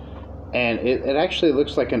Sematary. And it actually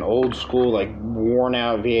looks like an old school, like worn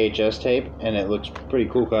out VHS tape, and it looks pretty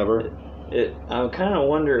cool cover. I kind of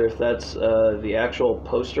wonder if that's the actual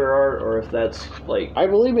poster art, or if that's like. I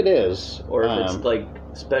believe it is, or if it's like,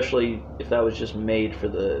 especially if that was just made for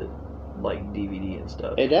the like DVD and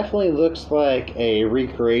stuff. It definitely looks like a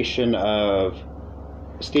recreation of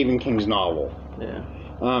Stephen King's novel. Yeah.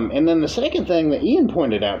 And then the second thing that Ian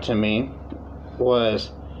pointed out to me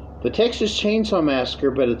was the Texas Chainsaw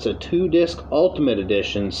Massacre, but it's a 2-disc Ultimate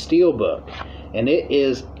Edition Steelbook, and it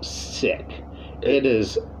is sick. It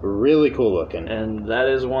is really cool looking. And that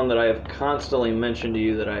is one that I have constantly mentioned to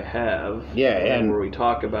you that I have. Yeah, and where we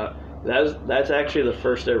talk about that's actually the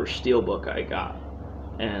first ever steelbook I got.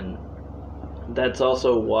 And that's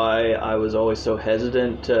also why I was always so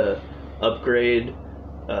hesitant to upgrade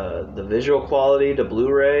the visual quality to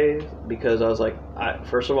Blu-ray, because I was like,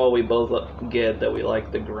 first of all, we both get that we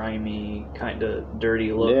like the grimy, kind of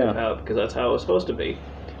dirty look of how, because that's how it was supposed to be.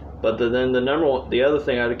 But then the other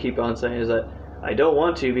thing I had to keep on saying is that I don't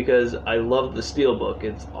want to, because I love the Steelbook.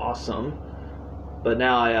 It's awesome. But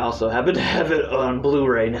now I also happen to have it on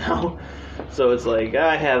Blu-ray now. So it's like,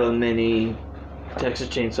 I have a mini Texas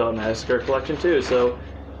Chainsaw Massacre collection too. So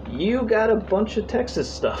you got a bunch of Texas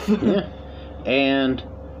stuff. Yeah. And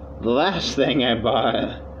the last thing I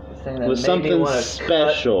bought was something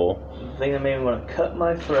special. The thing that made me want to cut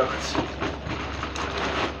my throat.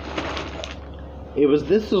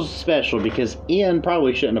 This was special because Ian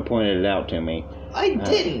probably shouldn't have pointed it out to me. I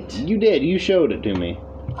didn't. You did. You showed it to me.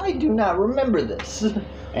 I do not remember this.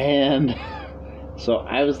 And so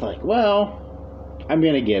I was like, well, I'm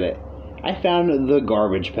going to get it. I found the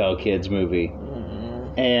Garbage Pail Kids movie.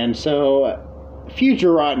 Mm-hmm. And so,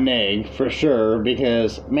 future rotten egg for sure,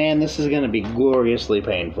 because, man, this is going to be gloriously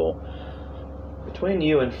painful. Between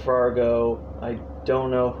you and Fargo, I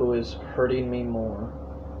don't know who is hurting me more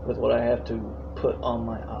with what I have to put on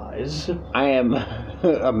my eyes. I am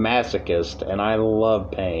a masochist, and I love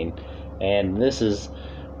pain. And this is,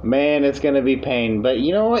 man, it's going to be pain. But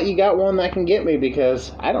you know what? You got one that can get me,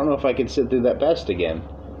 because I don't know if I could sit through that Pest again.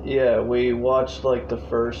 Yeah, we watched like the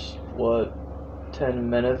first, 10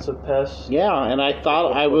 minutes of Pest? Yeah, and I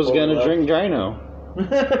thought I was going to drink Drano.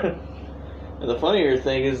 And the funnier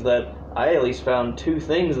thing is that I at least found 2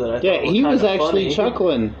 things that I thought were he was kinda actually funny.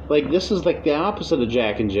 chuckling. Like, this is like the opposite of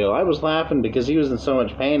Jack and Jill. I was laughing because he was in so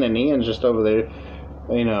much pain, and Ian's just over there,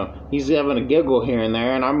 he's having a giggle here and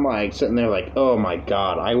there, and I'm like sitting there like, oh my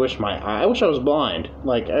god, I wish I was blind.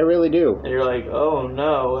 Like, I really do. And you're like, oh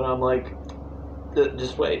no, and I'm like,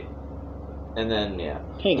 just wait. And then, yeah.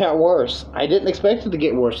 It got worse. I didn't expect it to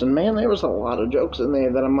get worse, and man, there was a lot of jokes in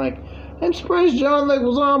there that I'm like, I'm surprised John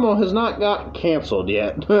Leguizamo has not got canceled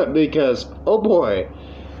yet, because, oh boy.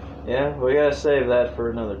 Yeah, we gotta save that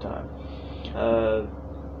for another time.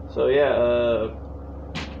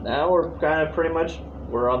 Now we're kind of pretty much,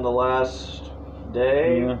 we're on the last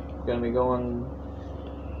day. Yeah. We're gonna be going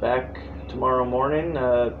back tomorrow morning.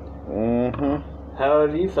 How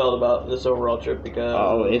have you felt about this overall trip?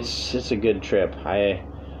 Because it's a good trip. I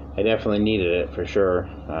definitely needed it for sure.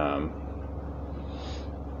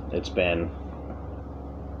 It's been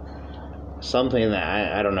something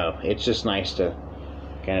that I don't know. It's just nice to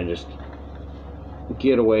kind of just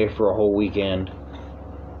get away for a whole weekend,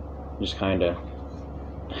 just kind of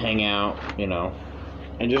hang out,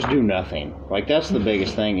 and just do nothing. Like, that's the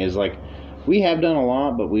biggest thing is, like, we have done a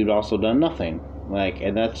lot, but we've also done nothing. Like,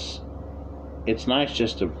 and it's nice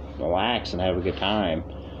just to relax and have a good time,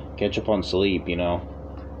 catch up on sleep,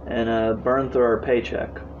 And burn through our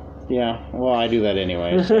paycheck. Yeah, well, I do that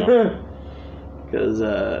anyway, so. Because,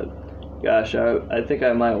 gosh, I think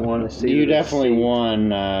I might want to see. You definitely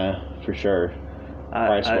won, for sure,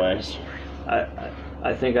 price-wise.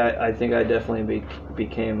 I think I definitely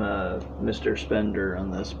became Mr. Spender on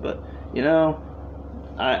this, but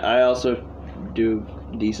I also do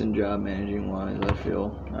decent job managing wise, I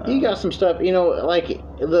feel. You got some stuff, like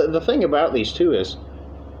the thing about these two is,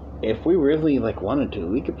 if we really like wanted to,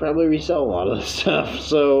 we could probably resell a lot of this stuff.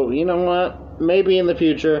 So you know what? Maybe in the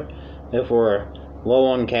future, if we're low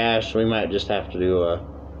on cash, we might just have to do a.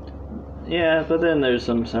 Yeah, but then there's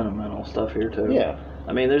some sentimental stuff here too. Yeah.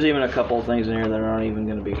 I mean, there's even a couple of things in here that aren't even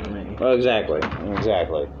going to be for me. Well, exactly.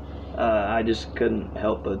 I just couldn't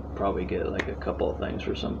help but probably get like a couple of things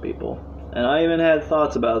for some people. And I even had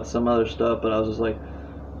thoughts about some other stuff, but I was just like,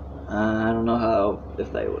 I don't know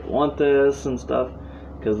if they would want this and stuff.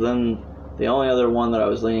 Because then the only other one that I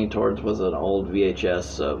was leaning towards was an old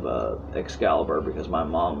VHS of Excalibur, because my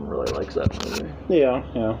mom really likes that movie. Yeah.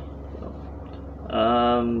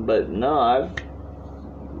 But no, I've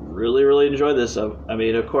really enjoyed this. I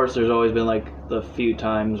mean, of course, there's always been like the few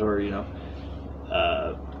times where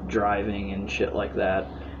driving and shit like that.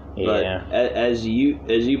 Yeah. But as you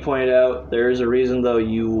pointed out, there is a reason though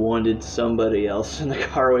you wanted somebody else in the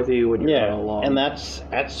car with you when you're going along. And that's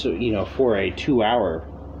for a 2-hour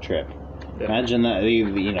trip. Yeah. Imagine that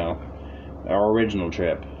our original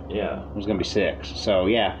trip. Yeah. It was gonna be 6. So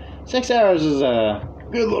yeah, 6 hours is a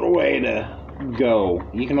good little way to go.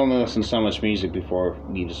 You can only listen to so much music before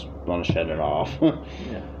you just want to shut it off.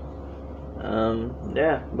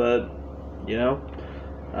 Yeah. But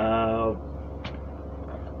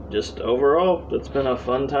just overall, it's been a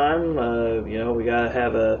fun time. We gotta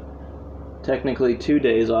have technically 2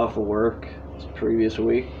 days off of work this previous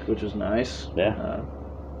week, which was nice. Yeah.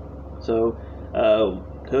 So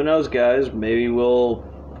who knows, guys? Maybe we'll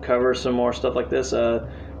cover some more stuff like this.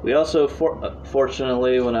 We also,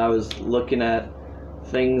 fortunately, when I was looking at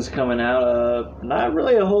things coming out, not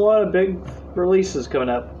really a whole lot of big releases coming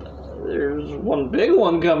out. There's one big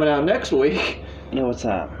one coming out next week. Yeah, what's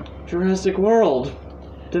that? Jurassic World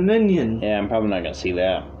Dominion. Yeah, I'm probably not going to see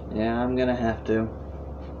that. Yeah, I'm going to have to.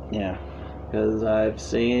 Yeah. Because I've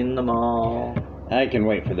seen them all. I can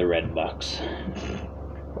wait for the Red Bucks.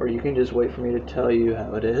 Or you can just wait for me to tell you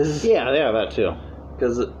how it is. Yeah, that too.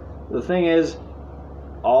 Because the thing is,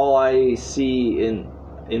 all I see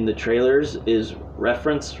in the trailers is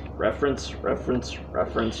reference. It's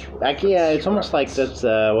almost like that's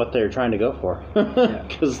what they're trying to go for.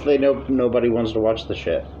 Because they know nobody wants to watch the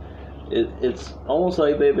shit. It's almost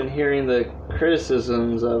like they've been hearing the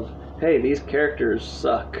criticisms of, hey, these characters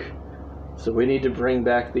suck, so we need to bring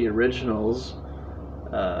back the originals.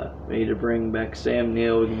 We need to bring back Sam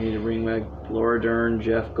Neill. We need to bring back Laura Dern,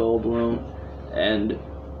 Jeff Goldblum, and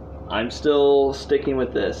I'm still sticking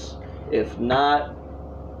with this. If not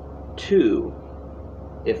 2,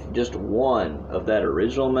 if just one of that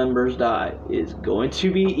original members die, is going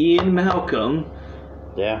to be Ian Malcolm.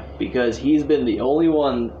 Yeah. Because he's been the only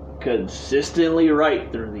one consistently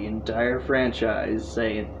right through the entire franchise,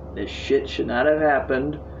 saying this shit should not have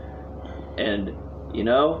happened. And,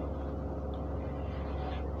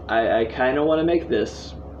 I kind of want to make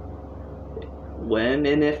this, when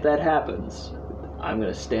and if that happens, I'm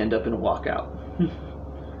going to stand up and walk out.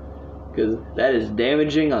 Because that is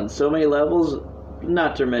damaging on so many levels,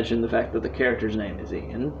 not to mention the fact that the character's name is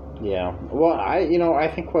Ian. Yeah. Well,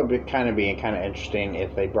 I think what would kind of be interesting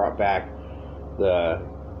if they brought back the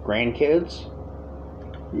grandkids.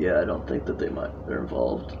 Yeah, I don't think that they're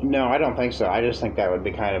involved. No, I don't think so. I just think that would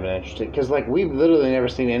be kind of an interesting, because we've literally never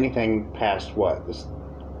seen anything past the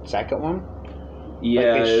second one.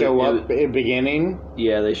 Yeah, they show up at the beginning.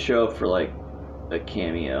 Yeah, they show up for a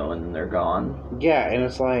cameo and they're gone. Yeah, and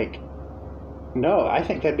it's like, no, I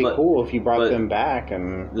think that'd be cool if you brought them back.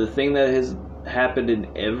 And the thing that has happened in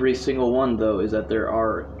every single one, though, is that there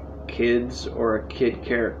are kids or a kid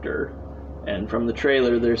character. And from the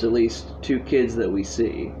trailer, there's at least 2 kids that we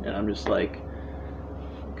see. And I'm just like,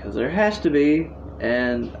 because there has to be.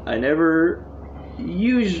 And I never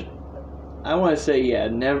I want to say, I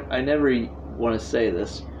never want to say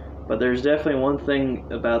this, but there's definitely one thing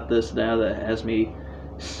about this now that has me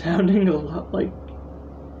sounding a lot like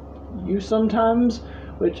you sometimes,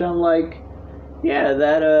 which I'm like, yeah,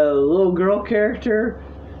 that little girl character,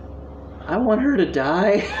 I want her to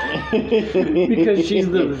die because she's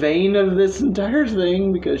the vein of this entire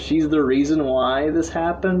thing, because she's the reason why this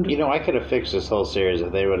happened. I could have fixed this whole series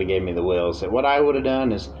if they would have gave me the wills. What I would have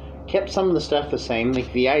done is kept some of the stuff the same.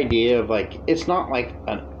 Like the idea of it's not like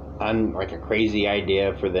like a crazy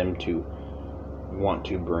idea for them to want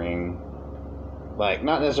to bring,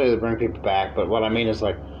 not necessarily bring people back, but what I mean is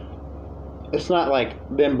it's not like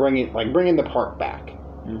them bringing the park back,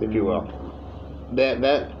 if you will.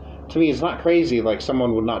 That to me is not crazy. Like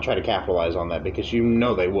someone would not try to capitalize on that, because they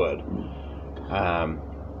would.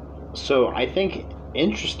 So I think,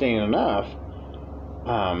 interesting enough,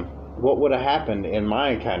 what would have happened in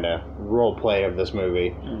my kind of role play of this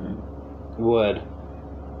movie would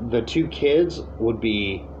the two kids would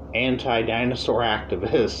be anti-dinosaur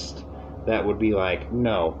activists that would be like,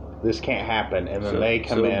 no, this can't happen, and then they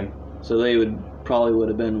come in. So they would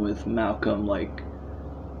have been with Malcolm, like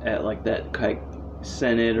at like that like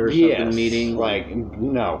Senate or something meeting. Like,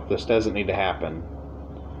 no, this doesn't need to happen.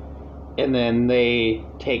 And then they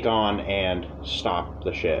take on and stop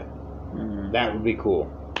the shit. That would be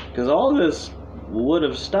cool. Because all this would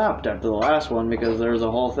have stopped after the last one, because there's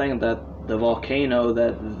a whole thing that the volcano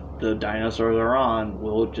that the dinosaurs are on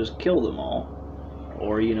will just kill them all.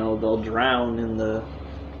 Or, they'll drown in the,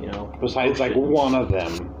 Besides, oceans. like, one of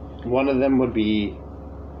them. One of them would be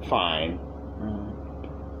fine.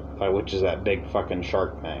 Like, which is that big fucking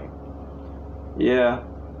shark thing. Yeah.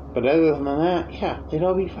 But other than that, yeah, they'd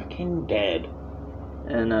all be fucking dead.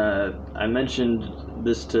 And I mentioned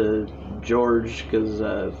this to George because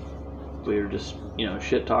we were just,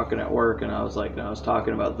 shit talking at work, and I was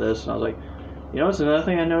talking about this, and I was like, it's another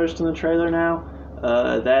thing I noticed in the trailer now?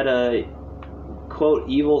 That, quote,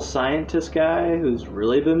 evil scientist guy who's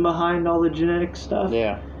really been behind all the genetic stuff.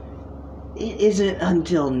 Yeah. It isn't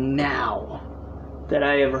until now that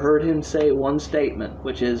I have heard him say one statement,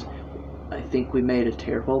 which is, I think we made a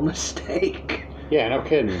terrible mistake. Yeah, no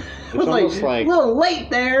kidding. It's almost like a little late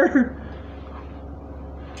there.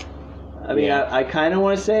 I mean, Yeah. I kind of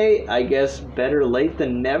want to say, I guess, better late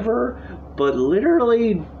than never, but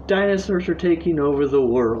literally, dinosaurs are taking over the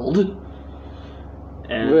world.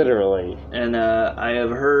 And, literally. And I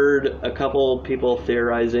have heard a couple people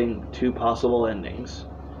theorizing two possible endings.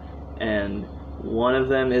 And one of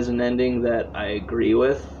them is an ending that I agree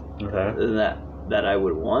with, Okay. that I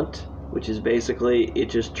would want, which is basically it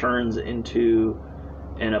just turns into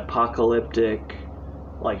an apocalyptic,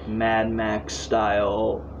 like Mad Max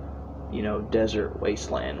style, desert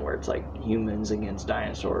wasteland where it's like humans against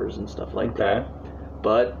dinosaurs and stuff like that.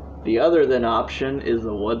 But the other than option is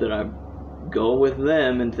the one that I'm going with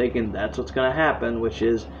them and thinking that's what's going to happen, which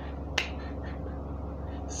is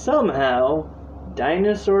somehow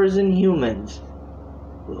dinosaurs and humans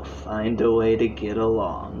will find a way to get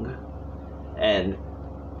along. And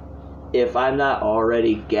if I'm not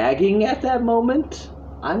already gagging at that moment,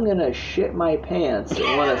 I'm gonna shit my pants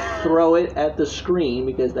and want to throw it at the screen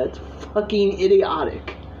because that's fucking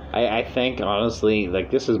idiotic. I think, honestly,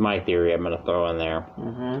 like, this is my theory I'm going to throw in there.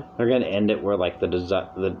 They're going to end it where, like,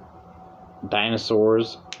 the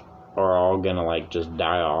dinosaurs are all going to, like, just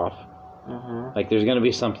die off. Like, there's going to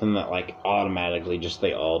be something that, like, automatically just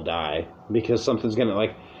they all die. Because something's going to,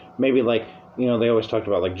 like, maybe, like, they always talked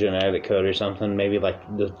about, like, genetic code or something. Maybe,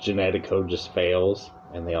 like, the genetic code just fails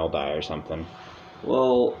and they all die or something.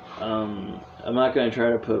 Well, I'm not going to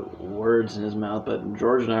try to put words in his mouth, but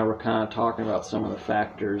George and I were kind of talking about some of the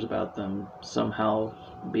factors about them somehow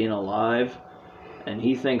being alive. And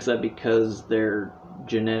he thinks that because they're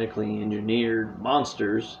genetically engineered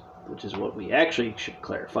monsters, which is what we actually should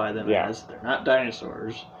clarify them as, they're not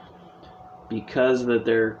dinosaurs, because that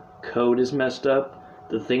their code is messed up,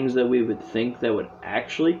 the things that we would think that would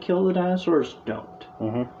actually kill the dinosaurs don't.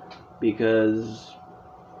 Because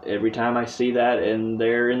every time I see that and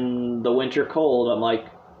they're in the winter cold, I'm like,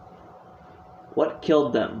 what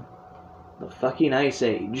killed them? The fucking Ice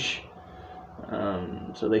Age.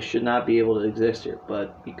 So they should not be able to exist here,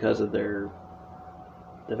 but because of the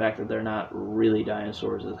fact that they're not really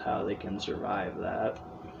dinosaurs is how they can survive that.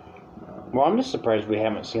 Well, I'm just surprised we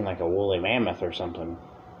haven't seen, like, a woolly mammoth or something.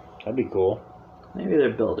 That'd be cool. Maybe they're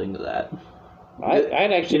building to that.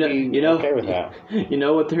 I'd actually be okay with that. You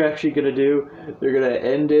know what they're actually going to do? They're going to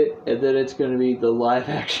end it, and then it's going to be the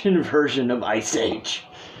live-action version of Ice Age.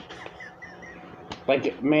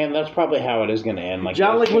 Like, man, that's probably how it is going to end. Like,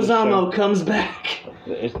 John Leguizamo comes back.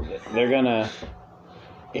 They're going to...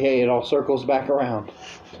 Hey, it all circles back around.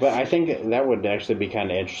 But I think that would actually be kind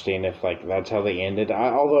of interesting if, like, that's how they ended.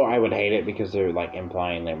 Although I would hate it because they're, like,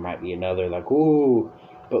 implying there might be another, like, ooh.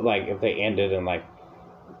 But, like, if they ended and, like,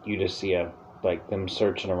 you just see them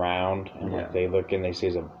searching around and, like, they look and they see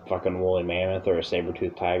a fucking woolly mammoth or a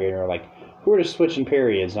saber-toothed tiger and you're like, we're just switching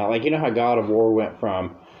periods now. Like, you know how God of War went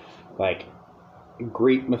from, like,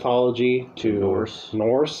 Greek mythology to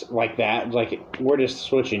Norse? Like that. Like, we're just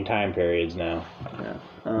switching time periods now. Yeah.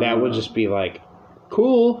 That would just be, like,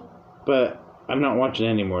 cool, but I'm not watching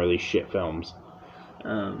any more of these shit films.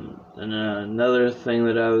 And another thing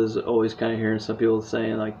that I was always kind of hearing some people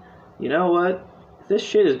saying, like, you know what? If this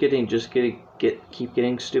shit is keep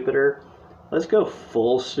getting stupider, let's go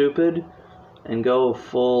full stupid and go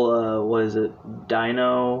full,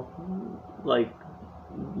 dino, like,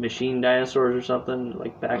 machine dinosaurs or something,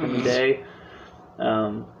 like back in the day.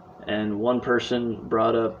 And And one person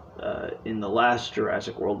brought up in the last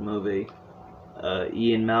Jurassic World movie,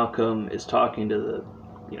 Ian Malcolm is talking to the,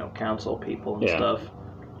 council people and stuff.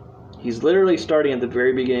 He's literally starting at the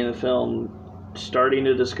very beginning of the film, starting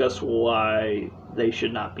to discuss why they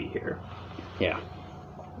should not be here. Yeah.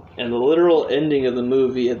 And the literal ending of the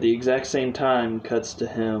movie at the exact same time cuts to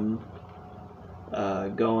him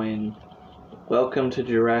going, "Welcome to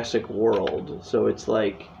Jurassic World." So it's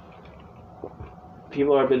like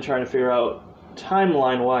people have been trying to figure out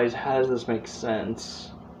timeline-wise, how does this make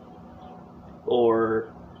sense?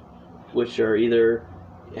 Or, which are either,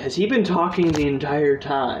 has he been talking the entire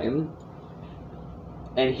time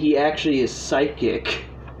and he actually is psychic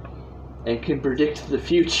and can predict the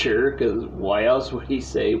future, because why else would he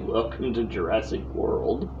say, "Welcome to Jurassic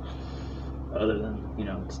World"? Other than,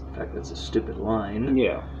 it's the fact that it's a stupid line.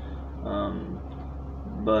 Yeah.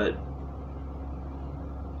 But,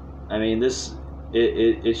 I mean, it's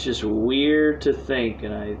just weird to think,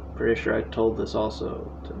 and I'm pretty sure I told this also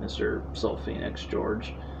to Mr. Soul Phoenix,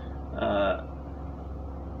 George. I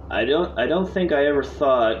don't think I ever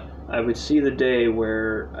thought I would see the day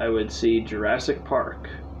where I would see Jurassic Park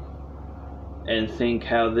and think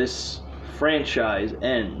how this franchise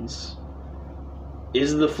ends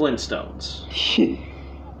is the Flintstones.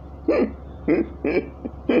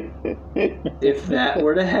 If that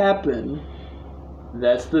were to happen,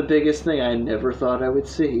 that's the biggest thing I never thought I would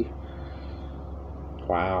see.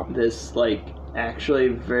 Wow. This, actually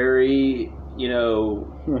very,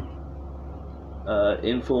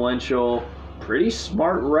 influential, pretty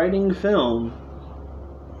smart writing film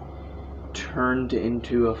turned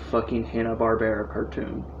into a fucking Hanna-Barbera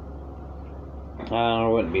cartoon. I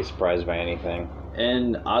wouldn't be surprised by anything.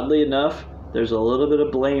 And oddly enough, there's a little bit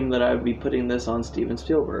of blame that I would be putting this on Steven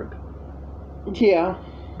Spielberg. Yeah.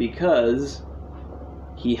 Because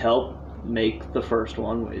he helped make the first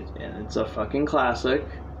one, and it's a fucking classic.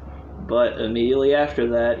 But immediately after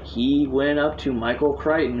that, he went up to Michael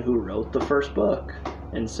Crichton, who wrote the first book,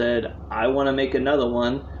 and said, "I want to make another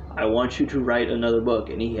one. I want you to write another book."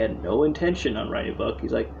 And he had no intention on writing a book.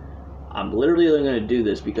 He's like, "I'm literally only going to do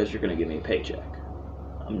this because you're going to give me a paycheck.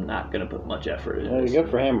 I'm not going to put much effort in this." Good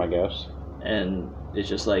for him, I guess. And it's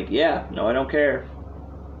just like, yeah, no, I don't care.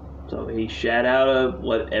 So he shat out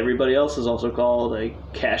what everybody else has also called a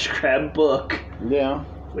cash grab book. Yeah.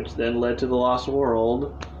 Which then led to The Lost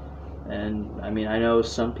World. And, I mean, I know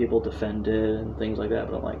some people defend it and things like that,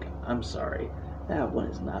 but I'm like, I'm sorry. That one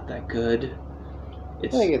is not that good. I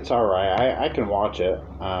think it's alright. I can watch it.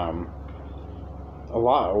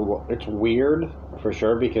 It's weird, for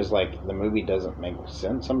sure, because, the movie doesn't make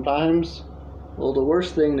sense sometimes. Well, the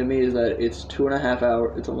worst thing to me is that it's 2.5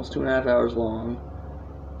 hours. It's almost 2.5 hours long.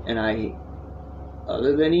 And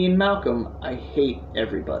other than Ian Malcolm, I hate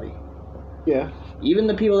everybody. Yeah. Even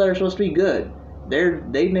the people that are supposed to be good.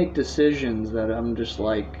 They make decisions that I'm just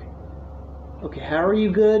like, okay, how are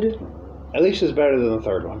you good? At least it's better than the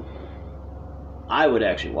third one. I would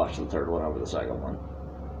actually watch the third one over the second one.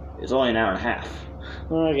 It's only an hour and a half.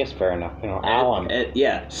 Well, I guess fair enough. Alan.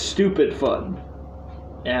 Yeah, stupid fun.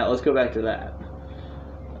 Yeah, let's go back to that.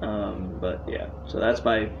 But yeah, so that's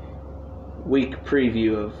my week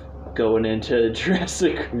preview of going into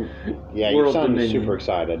Jurassic Yeah, World you sound Dominion. super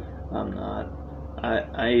excited. I'm not.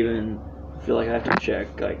 I even feel like I have to check,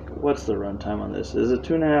 what's the runtime on this? Is it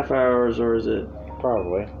 2.5 hours or is it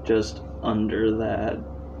Probably just under that?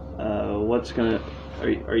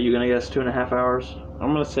 Are you gonna guess 2.5 hours?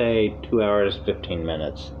 I'm gonna say 2 hours 15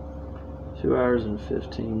 minutes. 2 hours and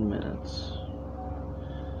 15 minutes.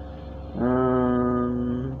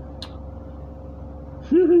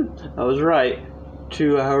 I was right.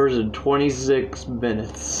 2 hours and 26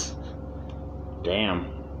 minutes. Damn.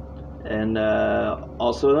 And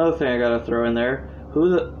also another thing I gotta throw in there: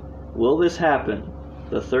 will this happen?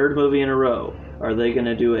 The third movie in a row. Are they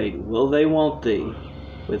gonna do a will they won't they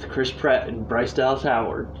with Chris Pratt and Bryce Dallas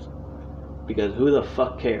Howard? Because who the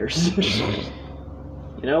fuck cares?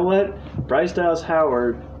 You know what? Bryce Dallas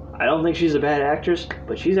Howard, I don't think she's a bad actress,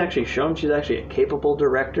 but she's actually shown she's actually a capable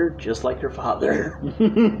director, just like her father.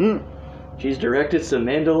 She's directed some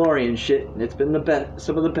Mandalorian shit, and it's been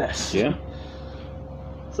some of the best. Yeah.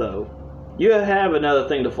 So, you have another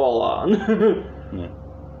thing to fall on. Yeah.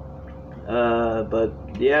 But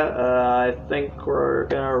yeah, I think we're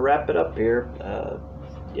gonna wrap it up here.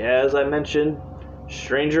 Yeah, as I mentioned,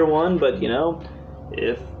 Stranger One, but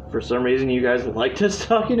if for some reason you guys liked us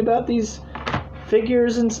talking about these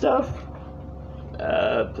figures and stuff,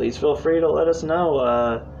 please feel free to let us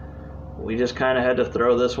know. We just kind of had to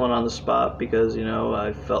throw this one on the spot because,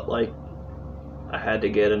 I felt like I had to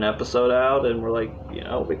get an episode out, and we're like, you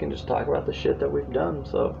know, we can just talk about the shit that we've done.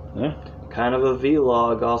 So Yeah. kind of a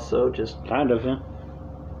vlog also, just Kind of,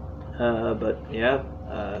 yeah. but yeah,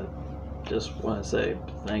 just want to say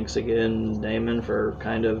thanks again, Damon, for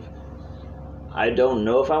kind of, I don't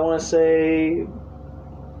know if I want to say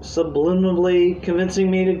subliminally convincing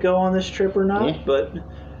me to go on this trip or not, Yeah. but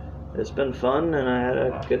it's been fun and I had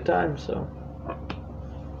a good time, so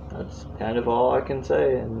that's kind of all I can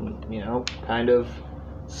say. And, you know, kind of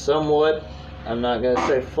somewhat, I'm not going to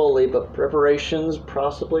say fully, but preparations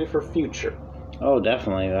possibly for future. Oh,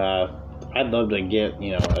 definitely. I'd love to get,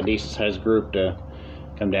 you know, a decent sized group to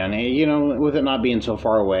come down here. You know, with it not being so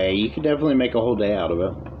far away, you could definitely make a whole day out of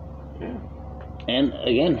it. Yeah. And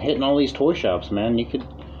again, hitting all these toy shops, man, you could,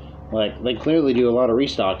 like, they clearly do a lot of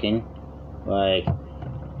restocking. Like,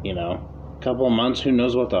 you know, a couple of months, who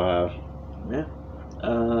knows what they'll have. Yeah.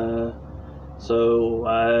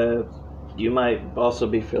 So you might also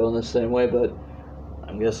be feeling the same way, but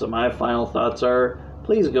I'm guessing my final thoughts are,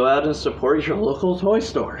 please go out and support your local toy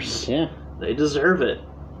stores. Yeah. They deserve it.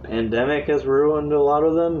 Pandemic has ruined a lot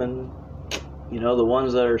of them, and, you know, the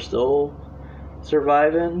ones that are still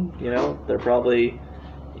surviving, you know, they're probably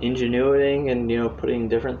ingenuiting and, you know, putting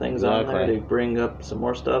different things on there Exactly. to bring up some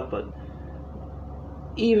more stuff. But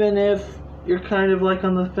even if you're kind of like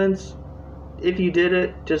on the fence, if you did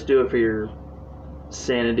it, just do it for your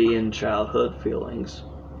sanity and childhood feelings.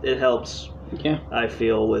 It helps, Yeah. I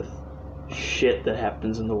feel, with shit that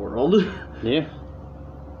happens in the world. Yeah.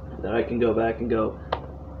 That I can go back and go,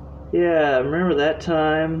 yeah, remember that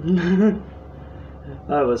time?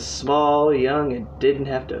 I was small, young, and didn't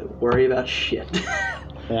have to worry about shit.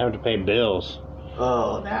 They have to pay bills.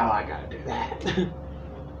 Oh, now I gotta do that.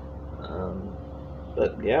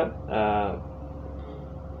 But yeah,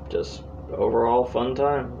 just overall fun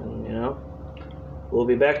time, and, you know, we'll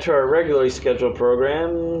be back to our regularly scheduled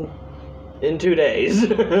program in 2 days.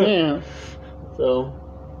 Yeah. So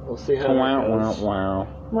we'll see how Wow, that goes. wow,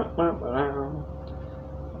 wow.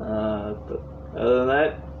 But other than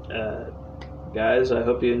that, guys, I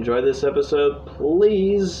hope you enjoyed this episode.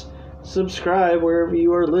 Please subscribe wherever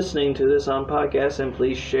you are listening to this on podcast, and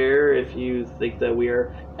please share if you think that we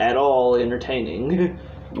are at all entertaining.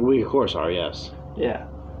 We, of course, are, yes. Yeah.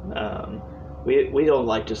 We don't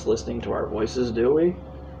like just listening to our voices, do we?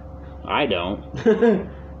 I don't.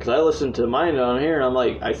 Because I listen to mine on here, and I'm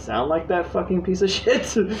like, I sound like that fucking piece of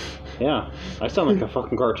shit. Yeah. I sound like a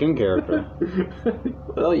fucking cartoon character.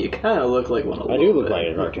 Well, you kind of look like one a I little do look bit. like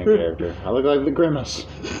a cartoon character. I look like the Grimace.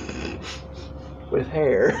 With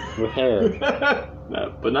hair. With hair.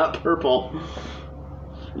 No, but not purple.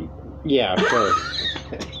 Yeah, sure.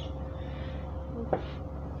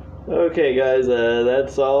 Okay, guys,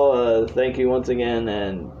 that's all. Thank you once again,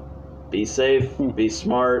 and be safe, be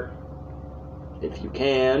smart, if you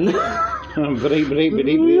can. That's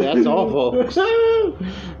all, folks.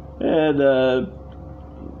 And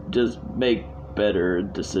just make better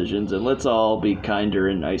decisions, and let's all be kinder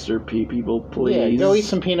and nicer people, please. Yeah, go eat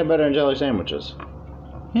some peanut butter and jelly sandwiches.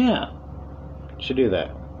 Yeah, Should do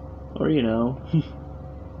that. or, you know,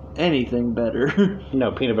 anything better.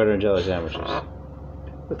 No, peanut butter and jelly sandwiches.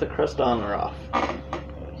 With the crust on or off.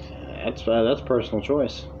 That's personal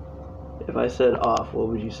choice. If I said off, what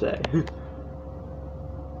would you say?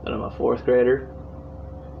 That I'm a 4th grader?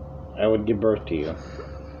 I would give birth to you.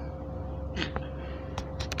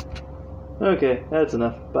 Okay, that's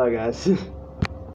enough. Bye, guys.